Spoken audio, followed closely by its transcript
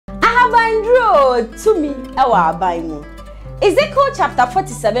Ahabandro to me ewa abainu. Ezekiel chapter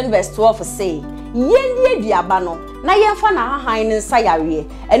 47 verse 12 say, Yendi diabano na yemfa na hahan ne nsa yare.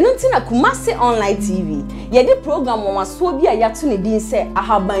 Eno nti na Kumasi online TV. Yedi program wo maso bi a yato ne din se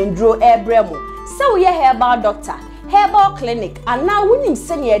Ahabandro ebremo. Se wo ye herbal doctor, herbal clinic, and now wunim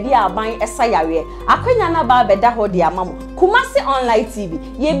se ne yedi aban esa yare. Akwanya na ba beda ho di amamo. Kumasi online TV.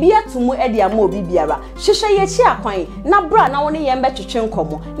 Ye bia tumu e di amo obi biara. Hwehwe ye chi akwan na bra na woni ye mbetwetwe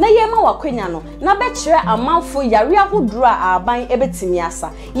nkomo. Na ye ma wakwanya no na be kire amanfo yare ahoduro a aban ebetimi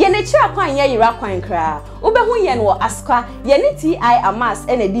asa. Ye ne chi akwan ye yira akwan kra. Ubehu ye no askwa ye ne TI amas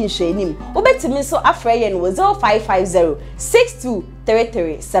ene di nhwenim. Ubetimi so afre ye no 0550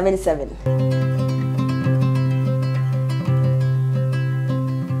 623377.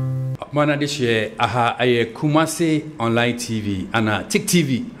 Mana deshe aha aye Kumasi online TV ana Tik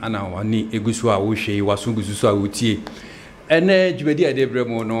TV ana wani egusu a wo hwe waso gusu a wotie ene djumedi ade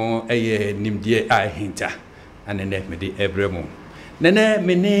bremo no eye nimdie a hinta ana ne mede ebremo nene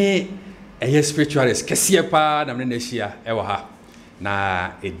mene eye spiritualist kese pa na mene hia ewo ha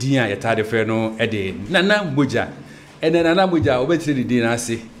na edin a yetade fe no ede nana Mogya ene nana Mogya obetire din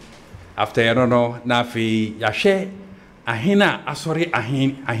ase after you no na afi yahwe ahina asori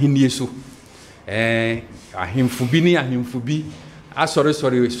ahinie so ahimfubi ahimfubi asori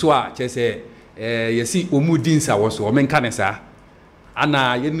so a chese yesi omudinsa wo so o menka ne sa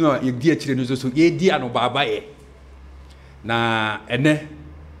ana yenu yedi akire no so yedi ano baba ye na ene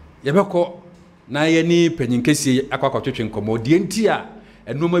yebekọ na yeni panyinkesi akwakotwetwe nkomo die nti a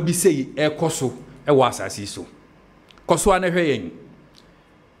enoma bi sei ekoso ewo asase so koso anehwe yen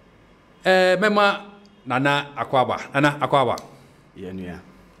mema Nana akwaba. Yenua.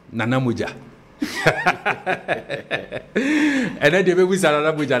 Nana Mogya. Ene de be busa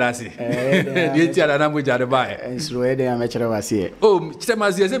Nana Mogya nasi. Die ti Nana Mogya de bae. Ensro e de amechire wase. Oh,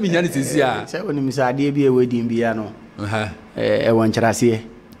 chitemazi se minya ni sisi a. Se woni misade bi e wedi bia no. Won chirase.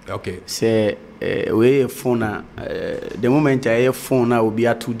 Okay. Se we phone the moment I phone na obi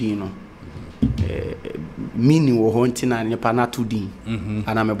atudi no. Mini wo ho ntina ne pa na atudi.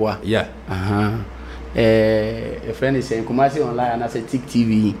 Ana meboa. Yeah. A friend is saying Kumasi online and I said Tik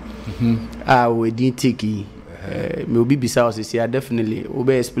TV. We didn't take it. Maybe besides this year definitely we'll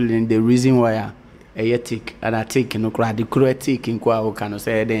be explaining the reason why I take and I take no crowd the crew take in kwa okano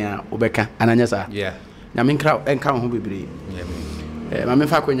say then obeka ananyasa. Yeah. Na min crowd enka ho bebre. Yeah. Ma me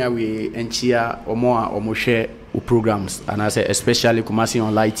fa kwanya we enchia omo share programs and I say especially Kumasi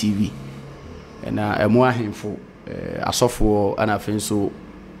online TV. And emo ahemfo asofo and afenso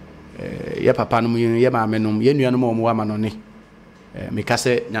ye papa no ye maame no ye nua no mo wa ma no ne me ka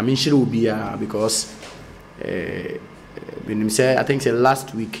se nyame nhire obi a because benim say I think say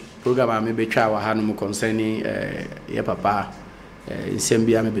last week program me be twa wa ha no concerning ye papa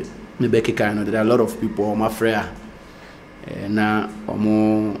nsembia me be keka no there are a lot of people my friend na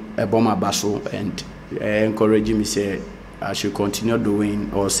omo eboma baso and encourage me say I should continue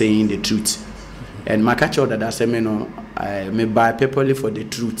doing or saying the truth and my catch that I say me no me buy purely for the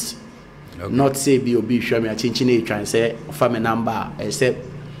truth. Okay. Not say be obi show me a chinchin try say offer me number except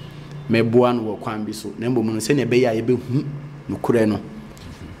me boan wo kwan bi so na mbom no se ne be ya ye be hu no kure no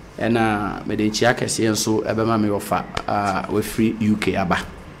me de chia kese enso ebe ma me offer we free UK aba.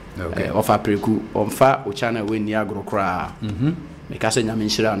 Okay. Offer preku onfa o channel we ni agro kra me ka se nyame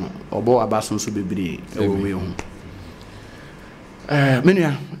nhira no obo aba so so bebre e wo we hu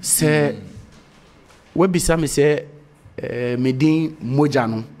menua se we bisa me se medin Mogya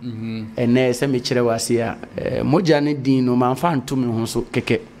no ene se me kire wase a Mogya ne din no man fa nto me ho so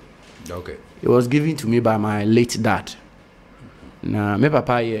keke. Okay. It was given to me by my late dad. Na me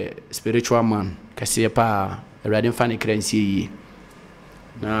papa ye spiritual man kase pa erade fa ne kransi yi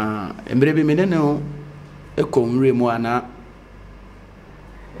na emre bi me ne no e konwure mu ana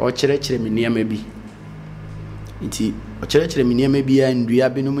o kire me niam bi nti o kire me niam bi a ndua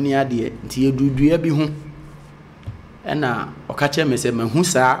bi no mu ni ade nti edudua bi ho ena okache me se mahu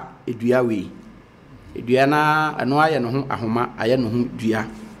saa edua we edua na eno aye no ho ahoma aye no ho dua.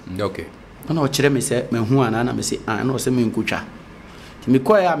 Okay. Ona o kire me se mahu ana na me se na o se me nkutwa ti me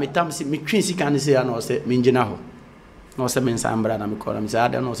koya me tam se me twen sika ne se na o se me ngina ho na o se me nsambra na me kola me se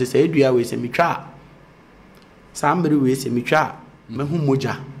ada na o se edua we se me twa sambri we se me twa mahu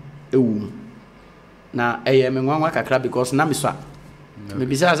Mogya ewu na eye me nwanwa kakra because na me so me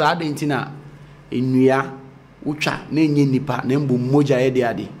bisa za ada ntina enua ucha na enye nipa na mbo Mogya ye de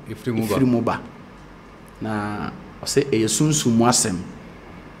ade ifiri muba na o se esunsumu asem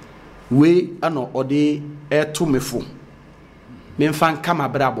we ano ode eto mefo me mfa kama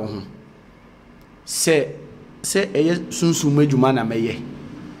brabo ho se eye sunsumu adwuma na meye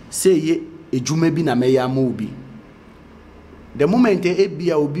say ye ejuma bi na meya ma obi the moment e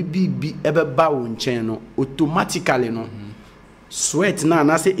bia obi bi ebeba wo nchen no automatically no sweat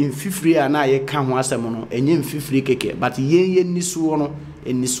na say mfifiri na ye ka ho asem no enye mfifiri keke but ye nisuo no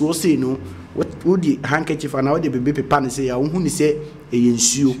enisuo say no what the handkerchief na what the baby pepa ne say ya wo hu ni say eye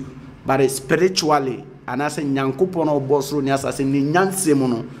nsuo but spiritually and as a nyankopon no boss ro ni asase ni nyansem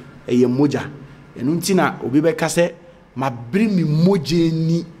no eye mogya enu ntina obi be ka say ma bri mi mogya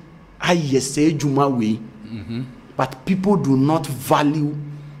ni ayese ejuma we but people do not value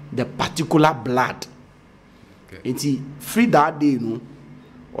the particular blood. Okay. Free that day no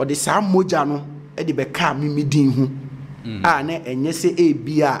or the same moja no e de beka mi din hu a na enye se e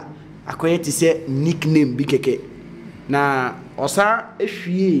bia akoye ti se nickname bi keke na osa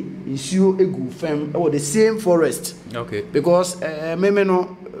ehwie nsuo egu fam e the same forest. Okay. Because me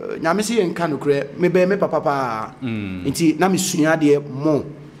no nyame se enka no kre me be me papa nti na me sua de mo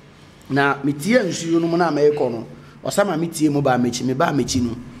na me tie nsuo no mo na me ekọ no osama me tie mo ba mechi me ba mechi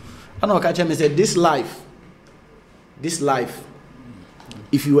no ana o ka che me say this life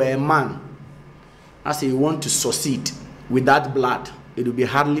if you are a man as you want to succeed with that blood it will be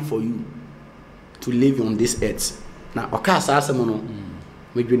hardly for you to live on this earth na o ka sa asem no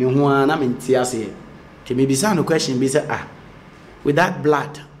me dwene ho na me tie ase ke me bisa no question be say with that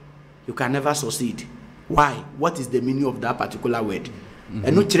blood you can never succeed. Why? What is the meaning of that particular word?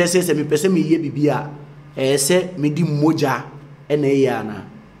 And no kire say me pese me ye bibia say me di mogya ena ya na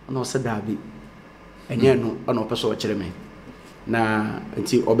no se dabi enye no ona pese o kire me na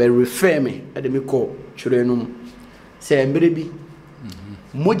nti obe refer me e de me call kire no say mbere bi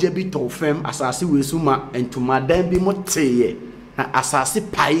mogya bi to fam asase we su ma entuma dan bi mo teye na asase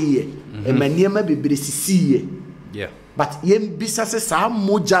paiye e maniema bebere sisiye. Yeah. But yem bisa se sa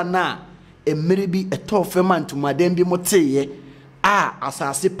mogya na emere bi eto fam antuma dan bi mo teye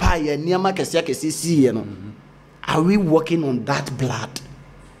asase paiye niema kese siye no. Are we working on that blood?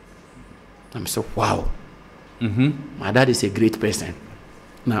 I'm so wow. My dad is a great person.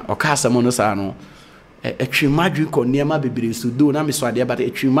 Now, okasa mono sa no. Etwimadwi ko niema beberesu do na me so ade but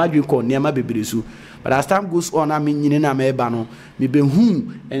etwimadwi ko niema beberesu. But as time goes on, I mean nyine na me ba no, me be hu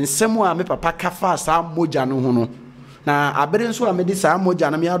ensem a me papa kafa sa mogya no ho no. Na abere nso a me di sa mogya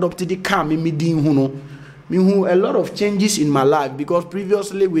na me adopt di ka me din hu no. Me who a lot of changes in my life because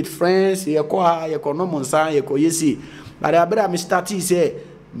previously with friends ye ko no monsa ye ko yesi but abera me start say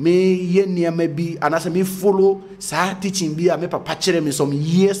me ye niam bi anase me follow sa teaching bi me papa kire me some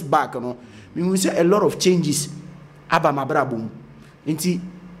years back no me who say a lot of changes aba mabra bom nti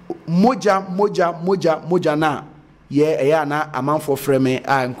moja na ye eya na amanfo frame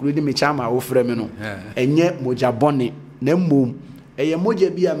including me chama wo frame no enye moja bone na mmom eye moja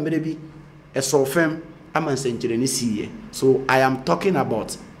bi amre bi esofem. So I am talking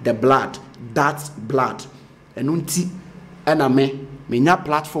about the blood, that blood. And unti ena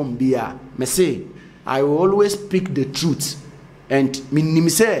platform bia me say I will always speak the truth. And me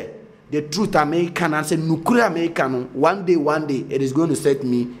say the truth American and say nukuri American one day it is going to set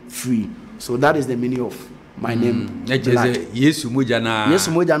me free. So that is the meaning of my name. Yesu moja na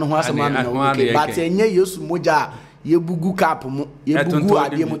no ho asema na okay but enye Yesu moja ye bugu cap mu ye bugu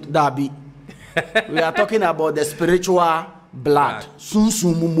ade mu dabi. We are talking about the spiritual blood.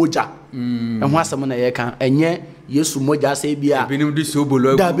 Sunsumu moja. And what's some na yeka enye Yesu moja say bia. Binim di so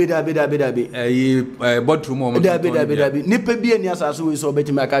bolo. Dabi. Bodrum mo. Dabi. Nipa bia ni asaso we so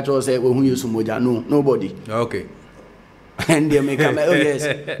beti maka cho say we hu Yesu moja. No, nobody. Okay. And they make oh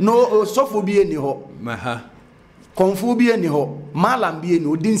yes. No sofo bia ni ho. Maha. Konfu bia ni ho. Malam bia ni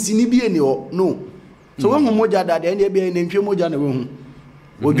ho. Dinsini bia ni ho. No. So when hu moja da de bia ni ntwe moja na we hu.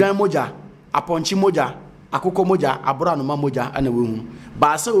 Odwan moja. Aponchi moja, akoko moja, aburanuma moja, and a woman.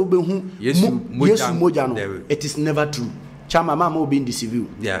 But so be who Yesu moja no. It is never true. Chama mama will be in the civil.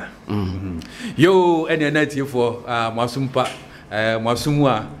 Yeah. Yo, any night for Masumpa,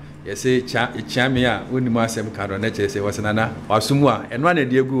 Masumwa, you say Chamia, Unimasem Caronet, say was anana, Masumwa, and one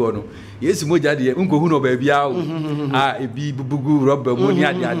dear Guano. Yes, moja, dear Uncle Huno baby out. A be bugu, rubber,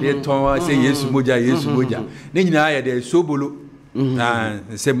 monia, dear Tom, say yes, moja. Then I had a sobolo.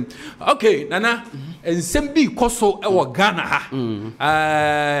 Okay, Nana, and Sembi Koso ewa Ghana ha.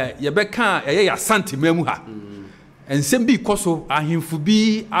 Yabeka ya santi memu ha. And Sembi Koso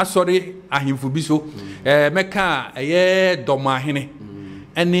ahimfubi asori ahimfubi so meka ye domahene.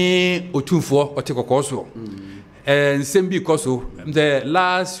 Ene OTUMFUO otekokoso. And Sembi Koso the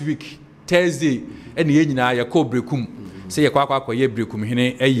last week Thursday ene ye nyina yakọ brekum. Say kwa ye brekum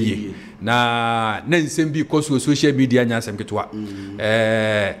hene na nsem bi koso social media nya asem ketwa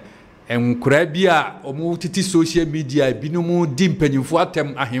enkura bi a omo titi social media bi no mu di mpanyimfo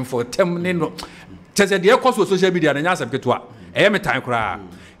atem ahemfo tem ne no tese de ekoso social media na nya asem ketwa metan kura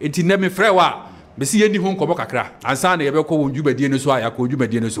enti na me frɛ wa be si yeni ho nkobo kakra ansa na ye be ko wonjubadie no so aya ko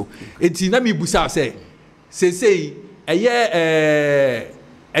wonjubadie no so enti na me busa sɛ sesei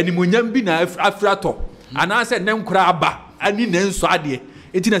animunyam bi na afrato anase ne nkura aba ani ne nso ade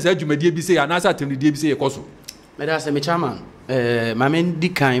enti na sa dwumadie bi se anase atemdie bi se ye koso me da se me chama mamen di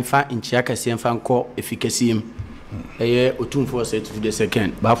kan fa nchia kase fa nko efikasiem otumfuo say to the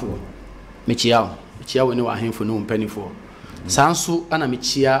second bafo me chia woni wa henfo no mpanifo sanso ana me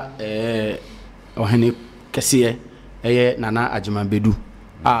chia ohene kase nana ajimanbedu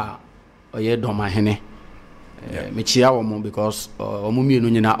oye domahene me chia wo mo because omo mienu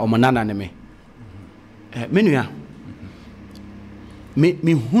nyina omo nana ne me menua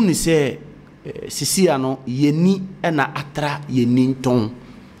me hunu se sisi ano yeni na atra yeni nton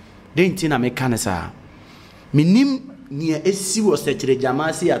denti na me kanesa minim ni esi wo sekire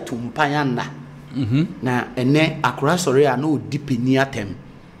jamasi atumpayanda na ene akura sori a no dipeni atem.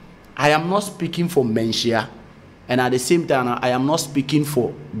 I am not speaking for Menshia, and at the same time I am not speaking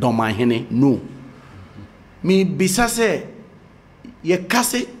for Domahene. No, me bisase ye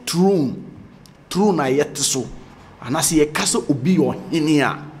kase true na yet so and I see ye kase obi ohene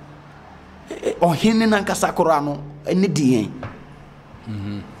a ohene na kasa kora no ene die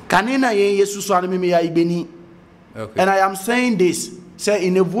kanina ye yesu so aneme ya ibeni. And I am saying this, say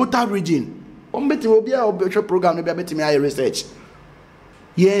in a Volta region ombeti obi a obetwe program no be betimi aye research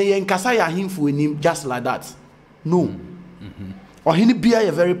ye nkasa ya himfu enim just like that. No. Ohene bia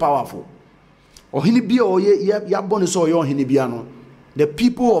is very powerful. Ohene bia oye ya bone so oye ohene bia no, the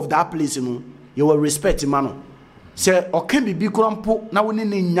people of that place no you will respect him no. Say okan bibi krampo na woni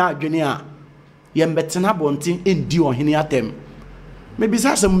ne nya adwene a ye mbetena bonten endi ohene atem. Maybe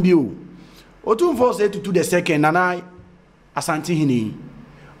sasem bi o. OTUMFUO say to the second nana asante hini.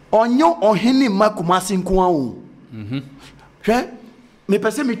 Onyo ohene makumasi nko awo. Hwe me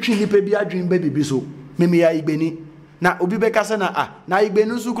pese me twi nipa bi adwen ba bibi so me ya igbeni na obi be kase na na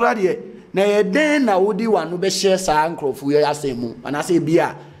igbeni su kura de na ye den na wodi wanu be share sa nkrofo ye asemu anase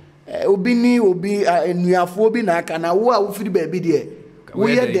bia obi ni obi enuafo obi na aka na wo a wo firi ba bi de wo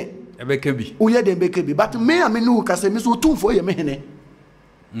ye den ebeka bi wo ye den beka bi but me am no kase me so OTUMFUO ye me hene.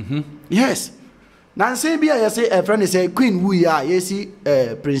 Yes. Nancy bia ye say a friend say Queen wu ya ye see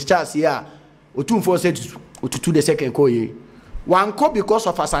Prince Charles ya OTUMFUO said to the second ko ye one call because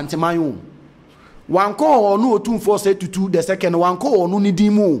of asanteman one call no OTUMFUO said to the second one call no ni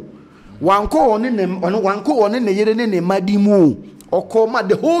dimu one call on one call on ne yere ne madimu or call ma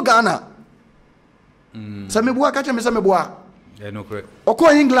the whole Ghana. Some boy catch me some boy. Yeah, no correct. O call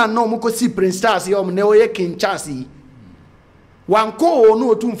England no mo ko see Prince Charles ya mo ne o ye King Charles. One call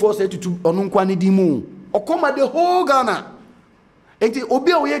no OTUMFUO said to onu kwa ni dimu or call ma the whole Ghana. Enti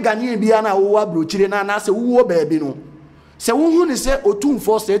obi o ye Ghanaian bia na wo abrochire na na se wo baabi no. Se wo hu ni se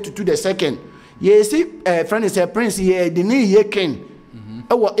OTUMFUO said to the second. Ye see friend is a prince ye the ne ye king.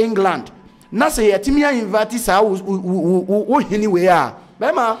 Ewo England. Na se ye timi ya invite sa wo hini we a.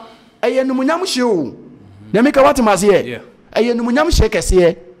 Bema eye numunyam hye o. Na meka what mase ye. Eye numunyam hye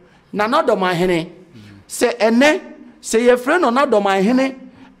kese na Domahene. Se ene se ye friend na Domahene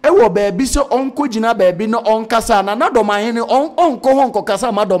ewo baabi so onko gina baabi no onkasa na Domahene onko honko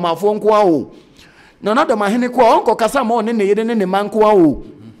kasa ma domafo nko a o. Na Domahene ko onko kasa ma one ne yede ne manko a o.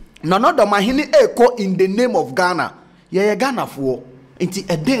 Na Domahene eko in the name of Ghana. Ye Ghana fo. Inti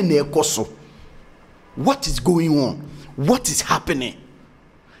eden na ekoso. What is going on? What is happening?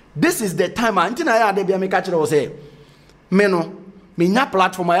 This is the time anti na ya de bia me ka kire wo say me no me nya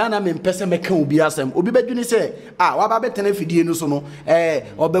platform ya na me mpese me ka obi asem obi badwini say wa ba betena fidie no so no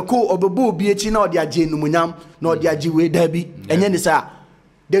obebo obi echi na odi age enumunyam na odi age we dabi enye ni say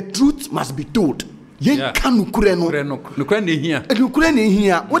the truth must be told. Yen kan nukure no nukure na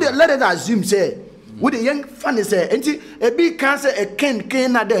hia we let us assume say we the young fan say enti ebi kan say e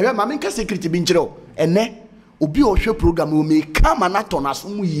ken na there ma me ka secret bi nkire o ene obi ohwe program o me kama na to na so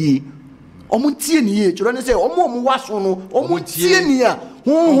mu yie omo tie ni yie chiro ne say omo waso no omo tie ni a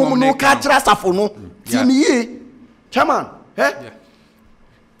honhom no ka kira safo no tie ni yie chairman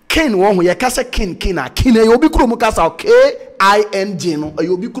ken wo ho ye ka say ken na ken e obi kuro mu ka sa KING no e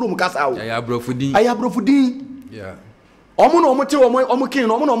obi kuro mu ka sa o ya brofudin yeah omo no omo te omo ken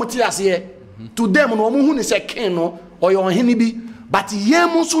no omo no omo te ase to them no omo hu ni say ken no oyo ohene bi but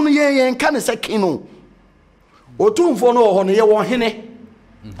yemu so no ye nka ne say ken no OTUMFUO no ho no ye wo hene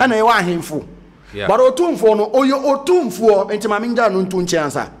ana ye wa ahemfo but OTUMFUO no oyo OTUMFUO enti ma minja no ntu nche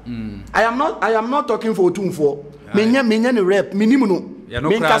ansa I am not talking for OTUMFUO menya ne rep minimu no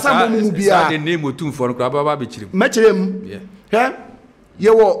Me kasa mo bia. The name OTUMFUO no baba be chire. Me chire mu. Yeah. Ye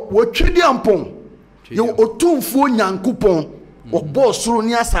wo twedi ampon. Ye OTUMFUO nyankopon. Obo soro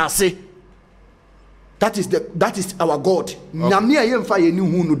ni asase. That is our God. Nyame a yemfa ye ni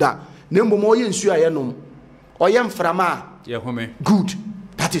hu no da. Na mbom o ye nsu aye nom. O ye mframa. Ye home. Good.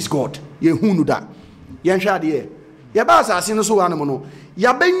 That is God. Ye hu no da. Ye nhwa de ye. Ye ba asase no so wa no no.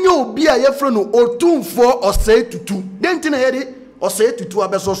 Ya benyo obi a ye fro no OTUMFUO osai tutu. Den tin na ye de osai tutu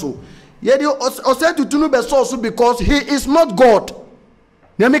abeso so. Ye de osai tutu no beso so because he is not God.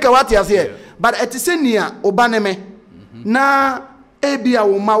 Na make what you say. But etisenia obaneme. Na ebia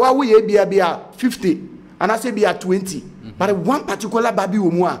wo ma wa wo ye bia 50 and I say bia 20. But one particular baby wo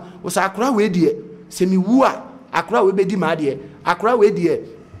mu a wo sa akra we de se mi wu a akra we be di ma de akra we de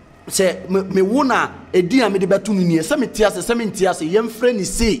se me wo na edi a me de betu no nie se me tiase se me ntiase yem frɛ ni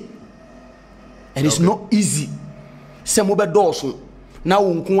say. And it's not easy. Se mo be dɔɔso na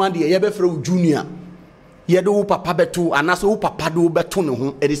wo nko ade ye be frɛ wo junior ye de wo papa betu anase wo papa de wo betu ne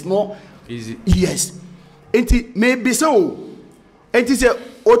ho. It is not easy. Yes. Enti maybe so. Enti say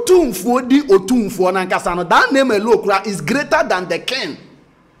OTUMFUO di OTUMFUO na nkasa no that name alone is greater than the king.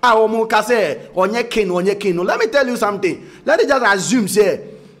 Omo ka say onye king. Let me tell you something. Let me just assume say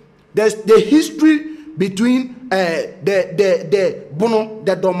there's the history between the bono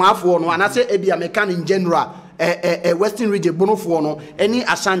the domaafo no and I say ebi American in general western region bono fo no any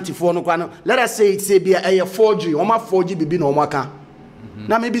Ashanti fo no kwa no let us say it say be a 4G o ma 4G bibi no o ka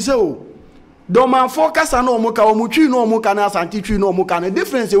na maybe so Doma focus on omuka omutwi no omuka na Asante twi no omuka na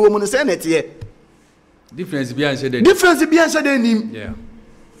difference e wo mu no say net ye difference bi an say dey nim yeah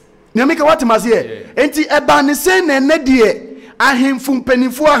na make what must here enti eba ne say na ne de ahemfu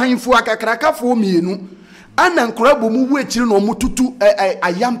mpanifo ahemfu akakrakafo mienu ana nkora bomu wu akiri no omututu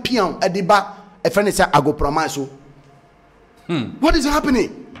ayampian ediba efene say agoprama so what is happening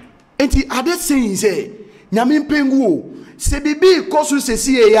enti are they saying say nyame mpengu o se bibi kosu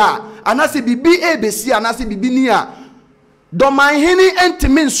sesi ya anase bibi ebesi anase bibi ni a Dormaahene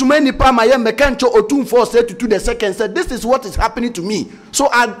entimin sumeni pa ma ye mekancho OTUMFUO say to the second said this is what is happening to me. So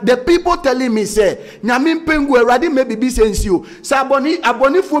the people telling me say nyame mpengu erade me bibi sensi o sa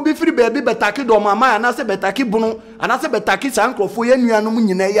aboni fo bi firi baby betaki domama anase betaki bunu anase betaki sankrofo ye nuanom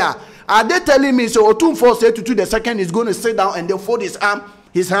nyina ya are they telling me so OTUMFUO say to the second is going to sit down and they fold his hand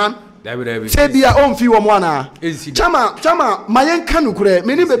say bia onfi wo mo ana chama mayen kanukure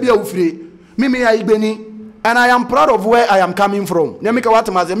meni baby awufire mimi ya igbeni. And I am proud of where I am coming from. Nemika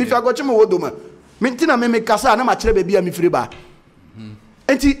what maze mi fi agochimo wodoma. Mintina me kasa na ma kire baby a mi firi ba.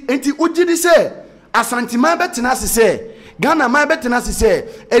 Enti ugidi se Asante man betina se se Ghana man betina se se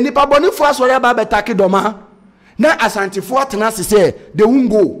enipa bonifo asori aba betaki doma. Na Asante fo atena se se de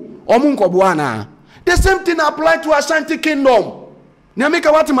wungo omu nkobo ana. The same thing apply to Ashanti Kingdom.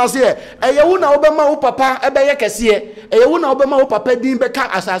 Nemika what maze eye wu na obema wo papa ebeye kese eye wu na obema wo papa din beka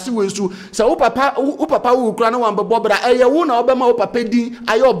asase wensu se wo papa wo kura na wan bebo bra eye wu na obema wo papa din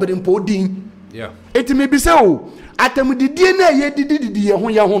aye obrimpo din yeah etimi bi se o atamdidie na ye dididi ye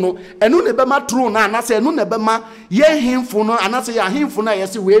ho no enu ne bema tro na anase enu ne bema ye hemfo no anase ye hemfo na ye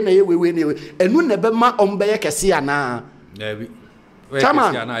se we na ye we na enu ne bema ombeye kese ana na bi we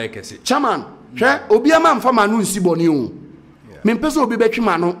kese ana ye kese chairman hwe obi ama mfa ma no nsi boni o me peso obi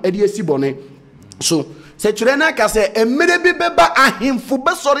betwima no e de esi bone so se kire na ka se emere bi beba ahemfo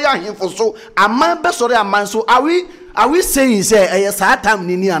besori ahemfo so aman besori aman so are we saying say e sa time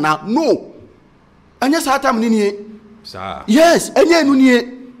ni ana no anya sa time ni sa yes anya enu ni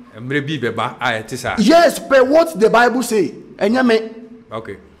emere bi beba ayete sa yes per what the Bible say anya me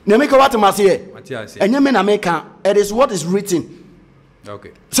okay na make what ma say anya me na make it is what is written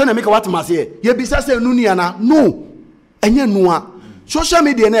okay so na make what ma say ye bisa say enu ni ana no enye noa social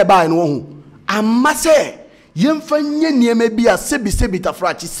media na eba no ho amase yemfa nye niema bi a sebi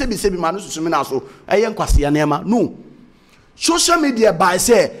tafrachi sebi ma no susumi na so eye nkwase ya niema no social media by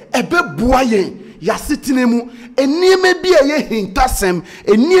say ebe boa yen ya sitine mu eniema bi a ye hintasem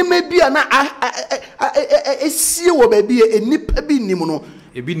eniema bi a na esie wo ba bi enipa bi nim no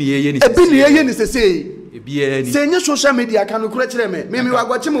ebi ni ye ni sese ebi ye ni senye social media kan kura kire me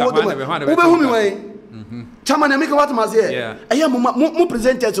wagwachi mo wodo wo be hu mi wan Chairman, make what must here. I am more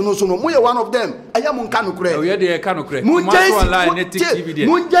presenters no so no. We are one of them. I am on Kanukre. We are the Kanukre.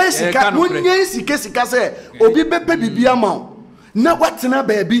 Munjay sika say obi bepe bibia ma. Na what na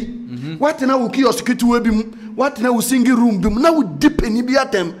baby? What na uki oskitu webi mu? What na usingi room bim? Na we deep eni bi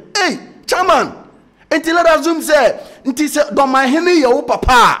atem. Hey, chairman. Until let us zoom say, until say Dormaahene ye wo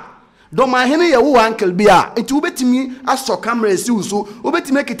papa. Dormaahene ye wo uncle bia enti ubetimi aso camera si uso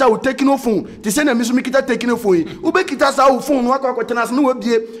ubetimi kita wo taking phone ti se na mi so mi kita taking phone ubekita sa wo phone no akwakwetena se no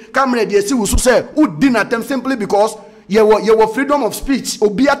wabie camera de si uso se udi na tem simply because ye wo freedom of speech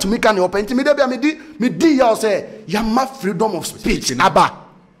obi atumi ka ne openti me da bia me di ya say ya ma freedom of speech aba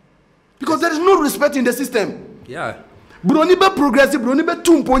because there is no respect in the system. Yeah. Broni be progressive broni be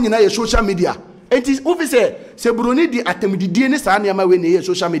tumpo nyina ye social media. It is officer se broni di atemdidie ne sa na ma we ne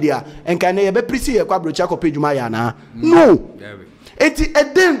social media enka ne ye be prisi ye kwa brocha ko pejuma ya na no eti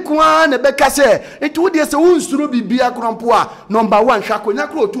eden kwa na be ka se eti wo de se wo nsuro bibia krompo a number 1 hwakonya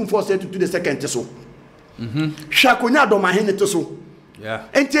kro OTUMFUO say to the second so hwakonya Dormaahene to so yeah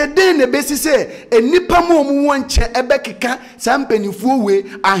enti eden ne be si se enipa mo mu wonche ebe keka sa mpanifuo we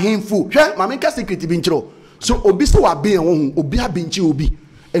ahemfu hwe mama ka secret bi nchiro so obi so wa be won obi abinchi obi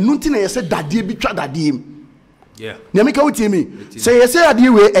enunti na yese dadie bi twa dadie yeah nyamika wutie mi say yese dadie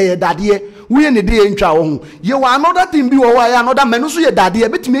we dadie we ne de ntwa wo ho ye wa another thing bi wo wa ya another menu so ye dadie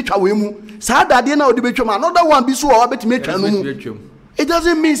betime atwa we mu sa dadie na odi betwa another one bi so wa betime atwa no mu it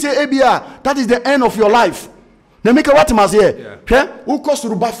doesn't mean say ebia that is the end of your life nyamika what must here hwe wo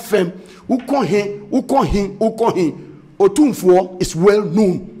kosuruba fem wo kon hin OTUMFUO is well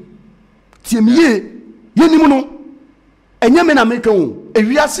known tiemie ye nimu no enye me na meka wo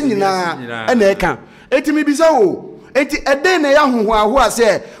ewiase nyina ena eka etimi bisa wo eti eden na ya hoho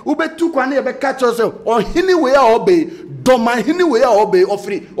ase ubetu kwa na ye be catch us Ohene we ya obe Dormaahene we ya obe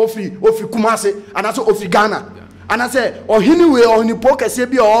ofri Kumasi anaso ofri Ghana anase Ohene we Ohene pokese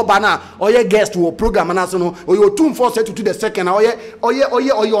bi oba na oye guest wo program anaso no oye OTUMFUO say to the second na oye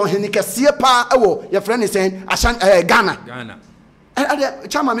Ohene kese pa ewo ye friend say Ghana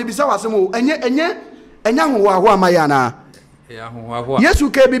chama me bisa wasemo enye hoho amaya na Yesu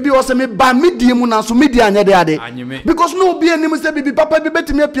ke bibi o se me ba medie mu na so medie anya de ade because no be anim se bibi papa bi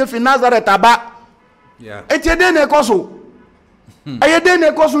betimi apie fi Nazareth aba yeah etede na ekoso ayede na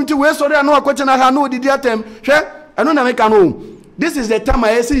ekoso nti we sori ana akoche na ha na odidi atem hwe eno na meka no this is the time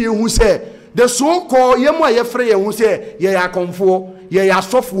I say you say the so called yemu aye frɛ ye hu say ye akonfo ye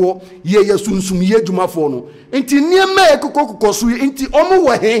asofo ye sunsum ye dwumafo no nti niema ekokokoso nti omo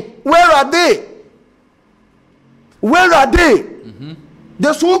wo he where are they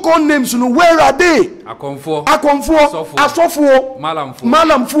the so-called names no where are they akonfo asofo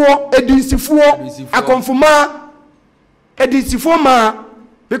malamfo edinsifo akonfoma edinsifo ma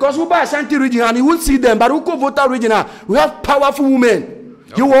because we buy Ashanti region and you won't see them but we go Volta region we have powerful women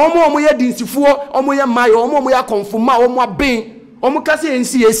you omo ye edinsifo omo ye mayo omo ye akonfoma omo abin omo kase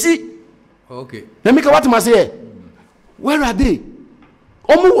esi okay let me what must say where are they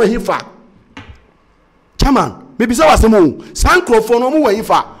omo we hifa chairman maybe so wasemo sankrofo no mo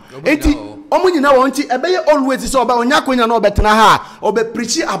wayifa enti omo nyina won ti ebe always so oba onya konya no obetena ha obe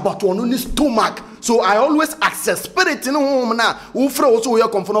preach about ono ni stomach so I always access spirit in home na wo frɛ wo so wo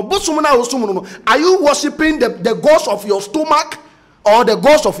komfo no bosum na wo sum no are you worshiping the gods of your stomach or the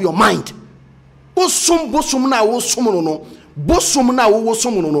gods of your mind bosum na wo sum no bosum na wo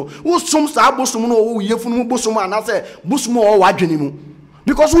sum no wo sum sa bosum no wo yefunu bosum anase bosum o wadwene mu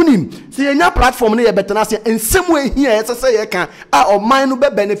because we need see any platform na ye betena say ensem we here say ye can o mind no be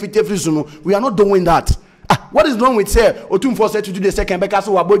benefit every no we are not doing that what is wrong with say OTUMFUO say to do the second because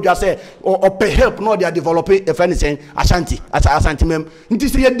we abodja say or pay help no they are developing if anything Ashanti mem nti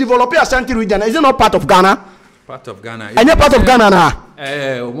say develop Ashanti region is it not part of Ghana any part of Ghana na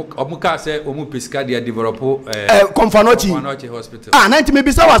omuka say omu pesika they develop Konfanochi hospital na nti me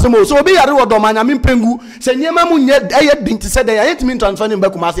bisa wasemo so obi yare wodomanya mempengu se niema mu nye binti se dey yet me transfer ni mba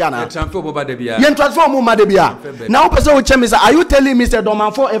Kumasi ana transfer boba de bia yen transfer mu ma de bia na wo pese wo chemi say are you telling me say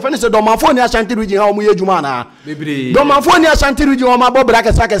Dormaahene if any say Dormaahene ni Ashanti region ha omu ye djuma na bebre Dormaahene ni Ashanti region o ma bobra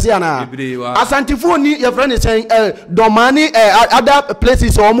kese ana Asantifo ni your friend is saying Dormaahene other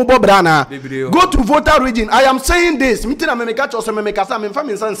places o mu bobra na go to Volta region I am saying this mitina me catch us me kasa me fa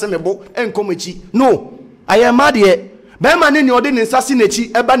me nsanse me bo enkomachi no I am mad here be man ni odi ni nsase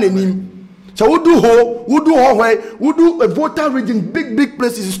nachi eba nanim so wudu a Volta region big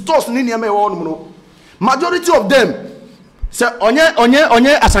places stores ni niam e won no majority of them say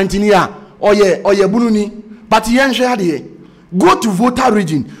onye Asantinia oye bununi but yen hwe ade go to Volta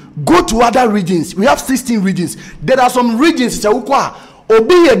region go to other regions we have 16 regions there are some regions say ukwa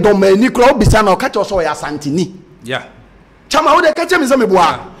obi ye Dormaahene kro obisa na okache so ya Asantini yeah chama wo de kache me se me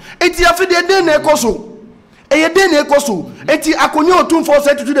boa eti afide de na ekoso eyede na ekoso eti akonye OTUMFUO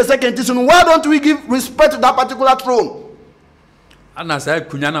say to the second so why don't we give respect to that particular throne ana say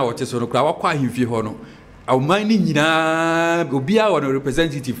kunya na wote so no kra wakwa ahimfie ho no awman ni nyina obi a wo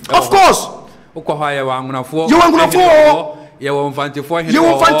representative of course ukwa ha ye wa ngunafo You want $54. You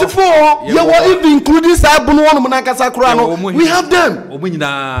want $54. You want even including Sabun one Munakasa Kurano. We have them.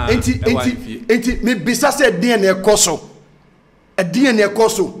 Enti me bisa said DNA Koso. A DNA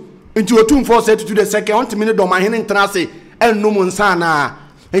Koso. Into OTUMFUO said to the second 1 minute Dormaahene Internase and no Monsana.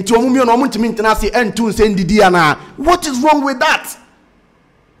 Into Omumio no Muntim Internase and two Sendi Diana. What is wrong with that?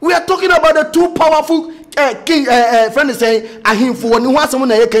 We are talking about the two powerful king friend saying ahimfo ni wa someone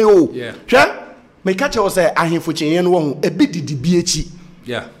na yeke o. Yeah. Me catch you say ahimfo chenye no ho e bi didi biechi.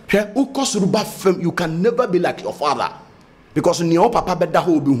 Yeah. Hwe ukosuruba fam you can never be like your father. Because ni o papa beda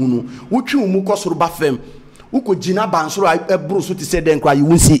ho obi hunu. Wotwi mu kosuruba fam. Uko jina bansoro ebru so ti say den kwa you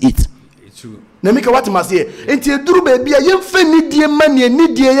won't see it. It's true. Na mika what must say enti eduru ba bia yemfa nidie mane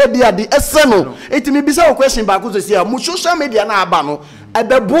nidie ye de ade ese no. Enti me bisa o question ba ko so say mu social media na aba no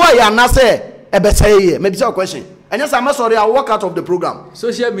ebeboa ya na say ebe say ye. Me bisa o question. And yes, I'm sorry, I'll walk out of the program.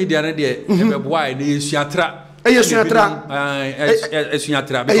 Social media, boy, the Suatra. Suatra.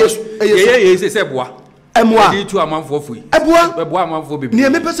 Yes, and moi, 2 a month for free. A boy, for near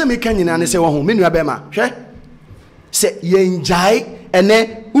me, person me canyon and say, oh, menu abema. Say, ye enjoy and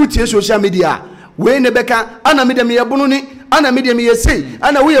then uti social media. When Nebeka, Anna Media me a bonuni, Anna Media me a say,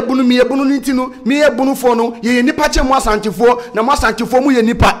 Anna we a bunu me a bununitino, me a bunufono, ye nipache moi santifo, na moi santifo mu ye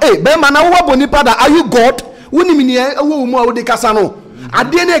nipa. Eh, Bema na wa bonipa da, are you God? Wuni mini ewo mu awde kasa no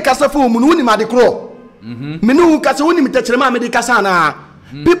ade na kasa fo mu wuni ma de kro menu kasa wuni mitechrema me de kasa na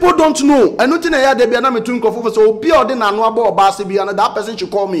people don't know enu ti na ya de bia na metu nkofo so obi ode na no aba oba se bia na that person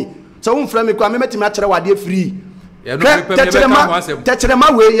should call me so won frame me kwa me metimi akere wade free techrema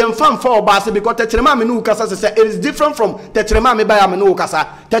we yem fam for oba se because techrema me no kasa say it is different from techrema me ba ya me no kasa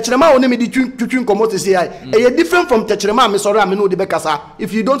techrema oni me di twin komote say e different from techrema me sorry me no de be kasa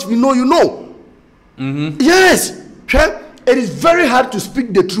if you don't know you know. Yes, it is very hard to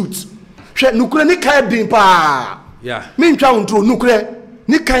speak the truth. Nukure ni kaya din pa. Yeah. Me ntwa untro nukure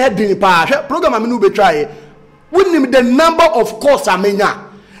ni kaya din pa. Program amenu be try. Wouldn't the number of calls amenya.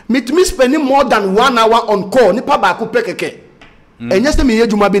 Me spending more than 1 hour on call. Ni pa ba ko pekeke. Enye se me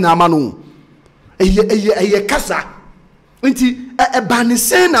yedwuma bi na ama no. Eye kasa. Nti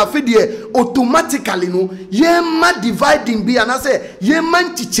banise na fedie automatically no yema dividing bi ana say yema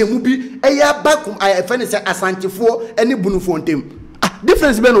ntichemu bi eya bakum fene say asantifo ene bunufo ntem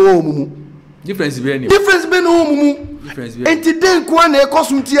difference be no mumu difference be no mumu enti den ko na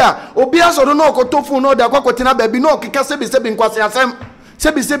ekosunti a obi asodo na okotofo no da kwakotena ba bi na okeka sebi nkwase asem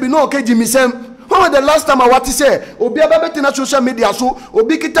sebi na okejimisem. When was the last time I want to say obi ababeti na social media so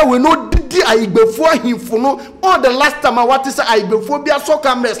obi kita we no didi ayigbefo ahimfo no all the last time I want to say ayigbefo bia so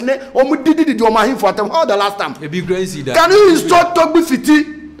cameras ne omu didi di o ma ahimfo atem all the last time e big crazy that can you install togbi fiti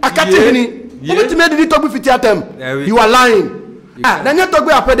akategini obi me didi togbi fiti atem you are lying na nya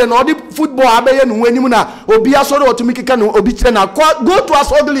togbi apede na odi football abeye nu anim na obi asoro otumi kika no obi kire na go to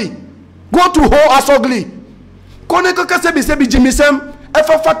Asogli go to ho Asogli kone ko kase sebi jimisem. I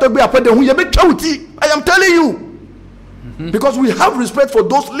am telling you. Because we have respect for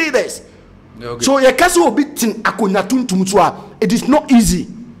those leaders. Okay. So it is not easy.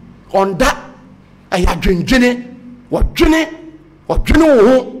 On that, I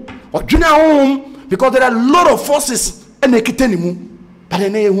because there are a lot of forces and they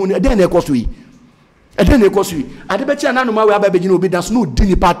and then Adebechi na no ma we ababegina obi dance no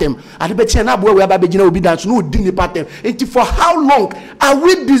dini patem. Adebechi na boy we ababegina obi dance no dini patem. And for how long are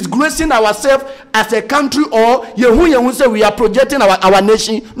we disgracing ourselves as a country or yehu say we are projecting our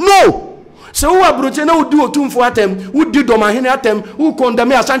nation? No. So who abroche na who do OTUMFUO atem, who do Dormaahene atem, who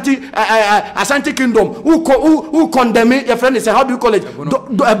condemn Ashanti Kingdom, who condemn your friend is how do you call it?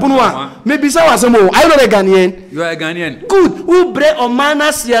 Ebunwa. Maybe say wasemo. Are you not a Ghanaian? You are a Ghanaian. Good. Who bre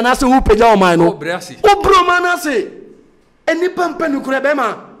omanasi anase who peja omano? Who brasi? Who bro manase? Eni pampe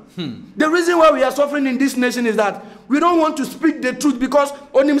nukurebema. The reason why we are suffering in this nation is that we don't want to speak the truth because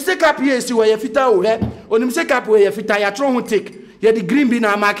onimseka up here is where you fita o he. Onimseka up where you fita ya tro hu take. Ye the green bean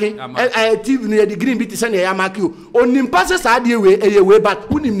amake TV no ye the green bean send ye amake o onim passe saade we eye we but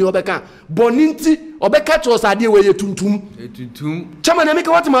unim ni obeka boninti obeka cho saade we ye tuntum chama na make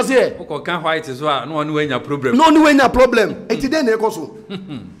what must here o kan white so no one we nya problem enti den na ekoso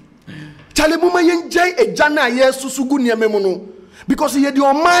chale muma ye njai eja na ye susugu ne memu no because ye the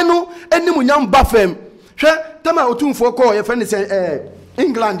oman no enim nyam bafem hwe tama OTUMFUO call ye friend say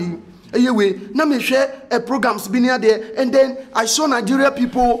England anyway, now me share programs been here there, and then I saw Nigeria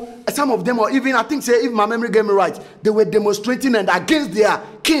people. Some of them, or even I think, say if my memory get me right, they were demonstrating and against their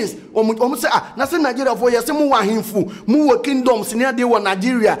king. kings say na say Nigeria for yes mu wa himfu mu kingdoms near dey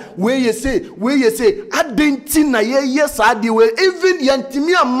Nigeria where you say adenti na ye saa dey we even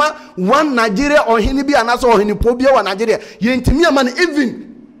yantimi ama one Nigeria ohene bi anaso ohene po bi wa Nigeria yantimi ama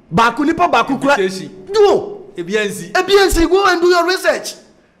even baku nipa baku kura do ebiansi go and do your research.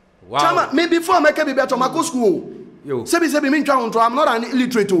 Wow. Chama, maybe before I make a baby at Mako school. Sebi me I'm not an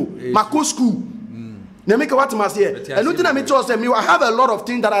illiterate. Mako school. Now make what must here. And nothing I I have a lot of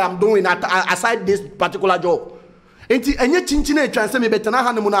things that I am doing aside this particular job. And yet chinchine chance me betena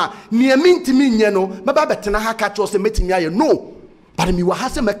hanumuna near me to me no baba betena ha catch us meeting me no. But me wa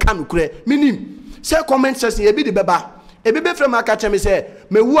hase me kanu kure. Minim. Say comment section e bi the baba. E bi from catch me say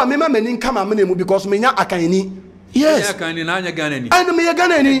me wu a me ma mani kama me mu because me nya akani. Yes.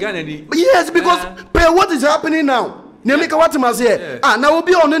 Yes, because what is happening now? Nemika what must say? Now we'll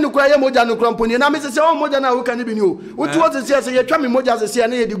be on the cry Mogya no cramponi. And I say, oh, Mogya now can be new. What was it? Say, you're trying Mogya to see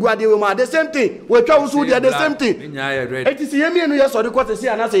the Guardian, the same thing. We're trying to do the same thing. It is me and yes, or the quarter say,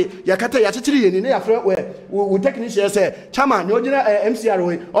 and I say, Yakata Yachitri in the where we technicians say, Chama, no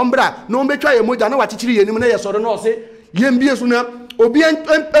MCRO, Ombra, no me try a Mogya, no Chitri, and Munayas or no say, Yembia sooner.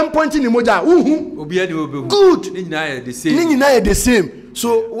 Pointing Mogya. Good. The same.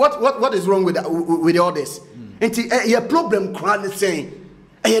 So what is wrong with all this? And a problem crying saying,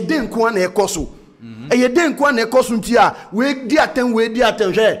 "I didn't quan a cosu. I didn't quan a cosuntia. We dear ten,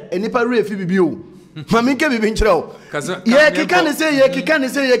 and if I refi you. Mammy can be vincho. Yeah, he can't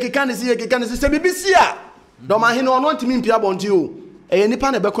say, BBC. Don't mind him not to mean Piabon to you. A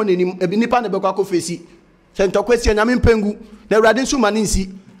nipan a bacon in a nipan a bacco facey. Sent a question, I mean Pengu, the Radinsu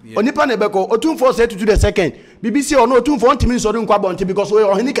Maninsi. Onipa nebeko OTUMFUO said to do the second BBC or no OTUMFUO want me so don't kwabonti because we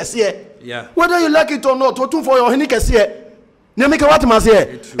Ohene kese. Yeah, whether you like it or not OTUMFUO Ohene kese. Na make what must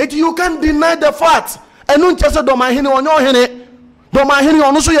say it you can't deny the fact and no just Dormaahene on your Ohene Dormaahene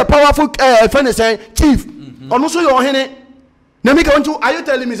on so your powerful friend say chief on so your Ohene na make want to are you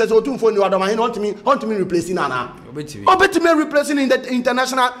telling me say OTUMFUO you Dormaahene want me replacing Nana obeti me replacing in the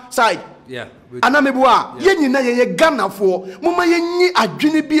international side. Yeah. Anamebua, ye na ye Ghana for mama ye ni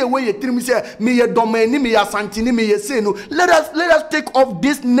adwene bi ewe ye tirim say me ye domain me ye santini me ye say no let us take off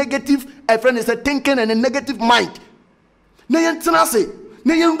this negative friend is a thinking and a negative mind. Na ye ntena say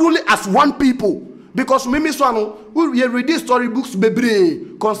na ye rule as one people because me so no we read storybooks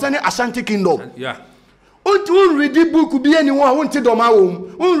bebre concerning Ashanti Kingdom. Yeah. Un read book bi anyone won ti doma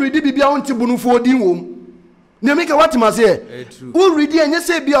wom un read bibia won ti bunufuo din wom. Ne make what must say? Who read and you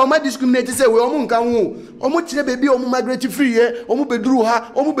say be our discriminate say we omu nkan hu omu kire baby omu migrate free here omu beduru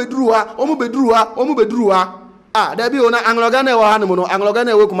ha there be ona Anglogan e wa hanu no Anglogan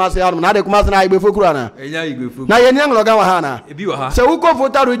e we Kumasi hanu na de Kumasi na igbefo kura na enya igbefo na ye ni Anglogan wa hana e bi wa ha se wo ko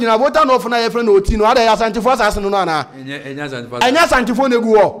Volta regional Volta no na ye friend oti no ada ya santifo asase no na enya santifo na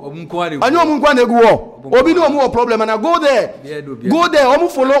egu wo omu nkwa na egu wo obi no omu problem na go there omu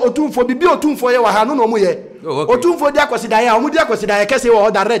follow OTUMFUO bibi OTUMFUO ye wa hanu no omu ye OTUMFUO dia kwasida ya omu dia kwasida ya kese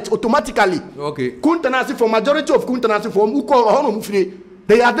wo direct automatically. Okay, Kuntanasi for majority of Kuntanasi for uko hono mufire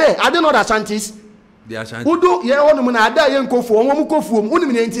they are there. Are they not Ashantis? They are Ashantis. Udo ye hono mu na ada ye nkofu omu kofu unu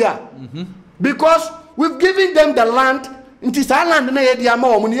mi ntia because we've given them the land nti sa land na ye dia ma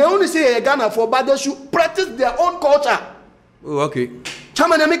omu ne only say ye Ghana for but they should practice their own culture. Oh, okay.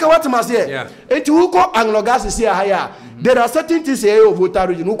 Chama na make what must here. Yeah. Enti uko Anglogas is here higher. There are certain things here of Volta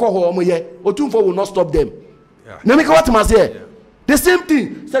region uko ho omu ye OTUMFUO will not stop them. No make what must say. The same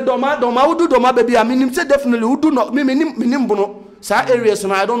thing. Say doma udu doma baby. I mean, say definitely udu no. Me bono. Sa areas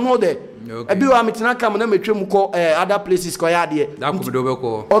and I don't know there. Ebi wa mitina kam na metwe mu ko other places ko ya de. Da ko do be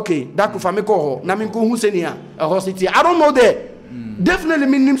ko. Okay, da ko fa me ko ho. Na me ko hu se ni a hospital. I don't know there. Definitely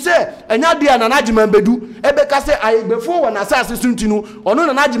minim say enya dia na najima bedu. Ebe ka say ayigbefo won asase suntinu. Ono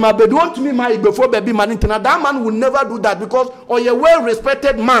na najima bedu. Want me my ayigbefo baby man intina. That man will never do that because a well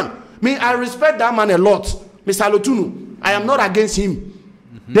respected man. Me I respect that man a lot. Mr. Lotunu, I am not against him.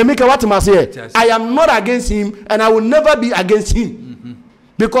 They make a what must say. I am not against him and I will never be against him.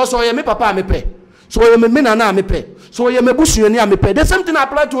 Because I am a papa me pay. So I am a menana me pay. So I am a bushuni me pay. The same thing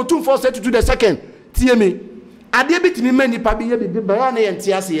applied to OTUMFUO said to do the second. TMA. I did bit me many papi be bayane and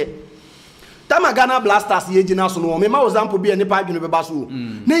tiasie. Tama Ghana Blasters ye jina so no me ma example be any pipe no be baso.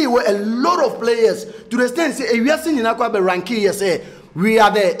 Nay were a lot of players to the extent say we are seeing in akwa be ranking here say we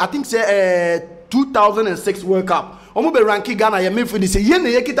are there. I think say 2006 World Cup. Omo be ranking Ghana ye midfield say ye na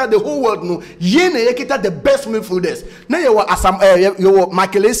ye kita the whole world no. Ye na ye kita the best midfielders. Na ye were Asam you were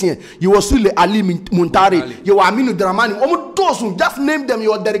Michael Essien, you were Sule Ali Muntari, you were Aminu Dramani. Omo those just name them,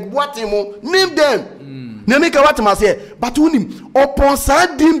 you are Derek Boateng, name them. Na make what must say. But unim upon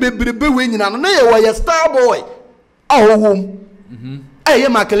sad dim bebrebe we nyina no na ye were star boy. Hey,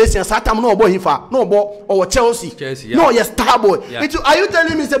 Makalesian, Satam no boy hifa, no boy or Chelsea. No, yes, star boy. Are you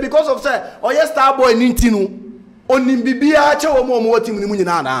telling me say because of say or yes star boy Nintinu? Only Bibia Chow more team in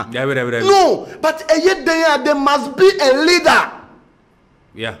Munana. No, but there must be a leader.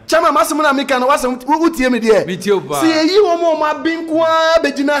 Yeah. Chama Masimuna Mikan was Uti media. See you more my binkwa,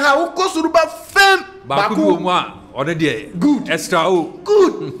 Bejina, how Kosuruba fame. Baku, already good. Extra.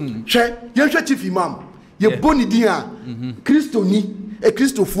 Good. Che, you're chief imam. You're Bonidia, Christoni. A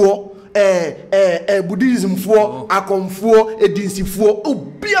Christo for Buddhism for Akom for Adansie for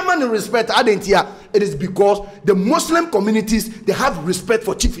be a man in respect. Adentia. It is because the Muslim communities they have respect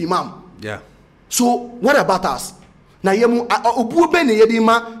for chief imam. Yeah. So what about us? Na yemu obuobe ne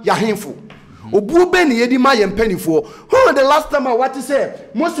yedima ya henfo. Obuobe ne yedima ya mpanifo. When the last time I what to say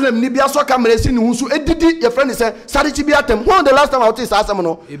Muslim ni bia so camera si ni hunsu edidi your friend say sarichi bi atem. When the last time I what say asem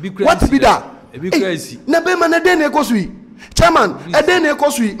no. What be that? Na be man de na ekosui. Chairman, eden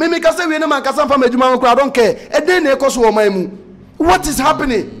ekosui. Me ka say we na man kasa fam adwuma ko I don't care. Eden ekosu o man mu. What is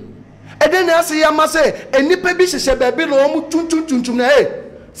happening? Eden na say ya ma say enipa bi hyehyɛ baabi na omu tuntuntuntum na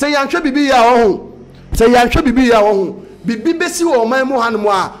say yanhwe bibi ya ho. Say yanhwe bibi ya ho. Bibi besi o man mu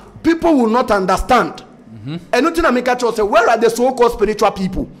hanmo a people will not understand. Enotina me ka say where are the so-called spiritual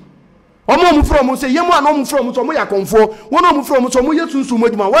people? Omo from say yemu an omo from so mo ya konfo. Won omo from so mo yesunsu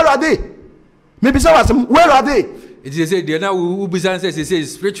modwuma. Where are they? Maybe say where are they? It is say they now who be say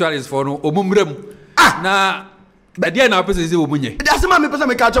spiritual is for no omumrem. Na but there na person say omunye. Asema me person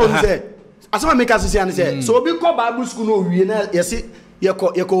me catch on say. Asema me catch say so obi ko Bible school no wie na yesi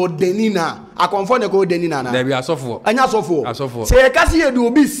yeko denina. Akonfo ne ko denina na. There be asofo. Anya asofo. Asofo. Say kasi ye do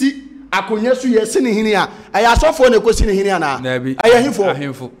obi si akonya su yesi ne hini a. Aya asofo ne ko si ne hini na. Aya hifo.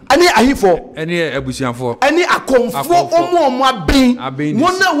 Ahimfo. Ani ahifo. Ani abusianfo. Ani akonfo omo abin.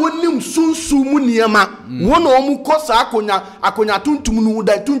 Wona wonim sunsu mu niema. Wona omu kosa akonya tuntum nu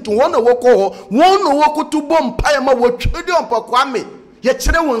da tuntum wona woko ho. Wona woko to bom pae ma wotwede ompakwa me. Ye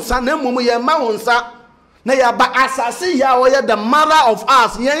kire wonsa na mmom ye ma wonsa. Na ya ba asase ya o ye the mother of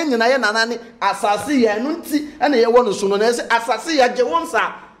us. Ye nyina ye nanane asase ya no nti na ye wono so no na se asase ya je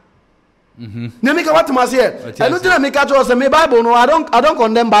wonsa. Nemika what must here? I don't think Namika to say Bible. No, I don't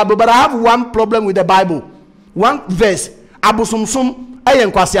condemn Bible, but I have one problem with the Bible. One verse. Abosomsum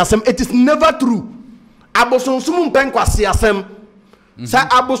ayen kwasiasem. It is never true. Abosomsum pen kwasiasem. Sa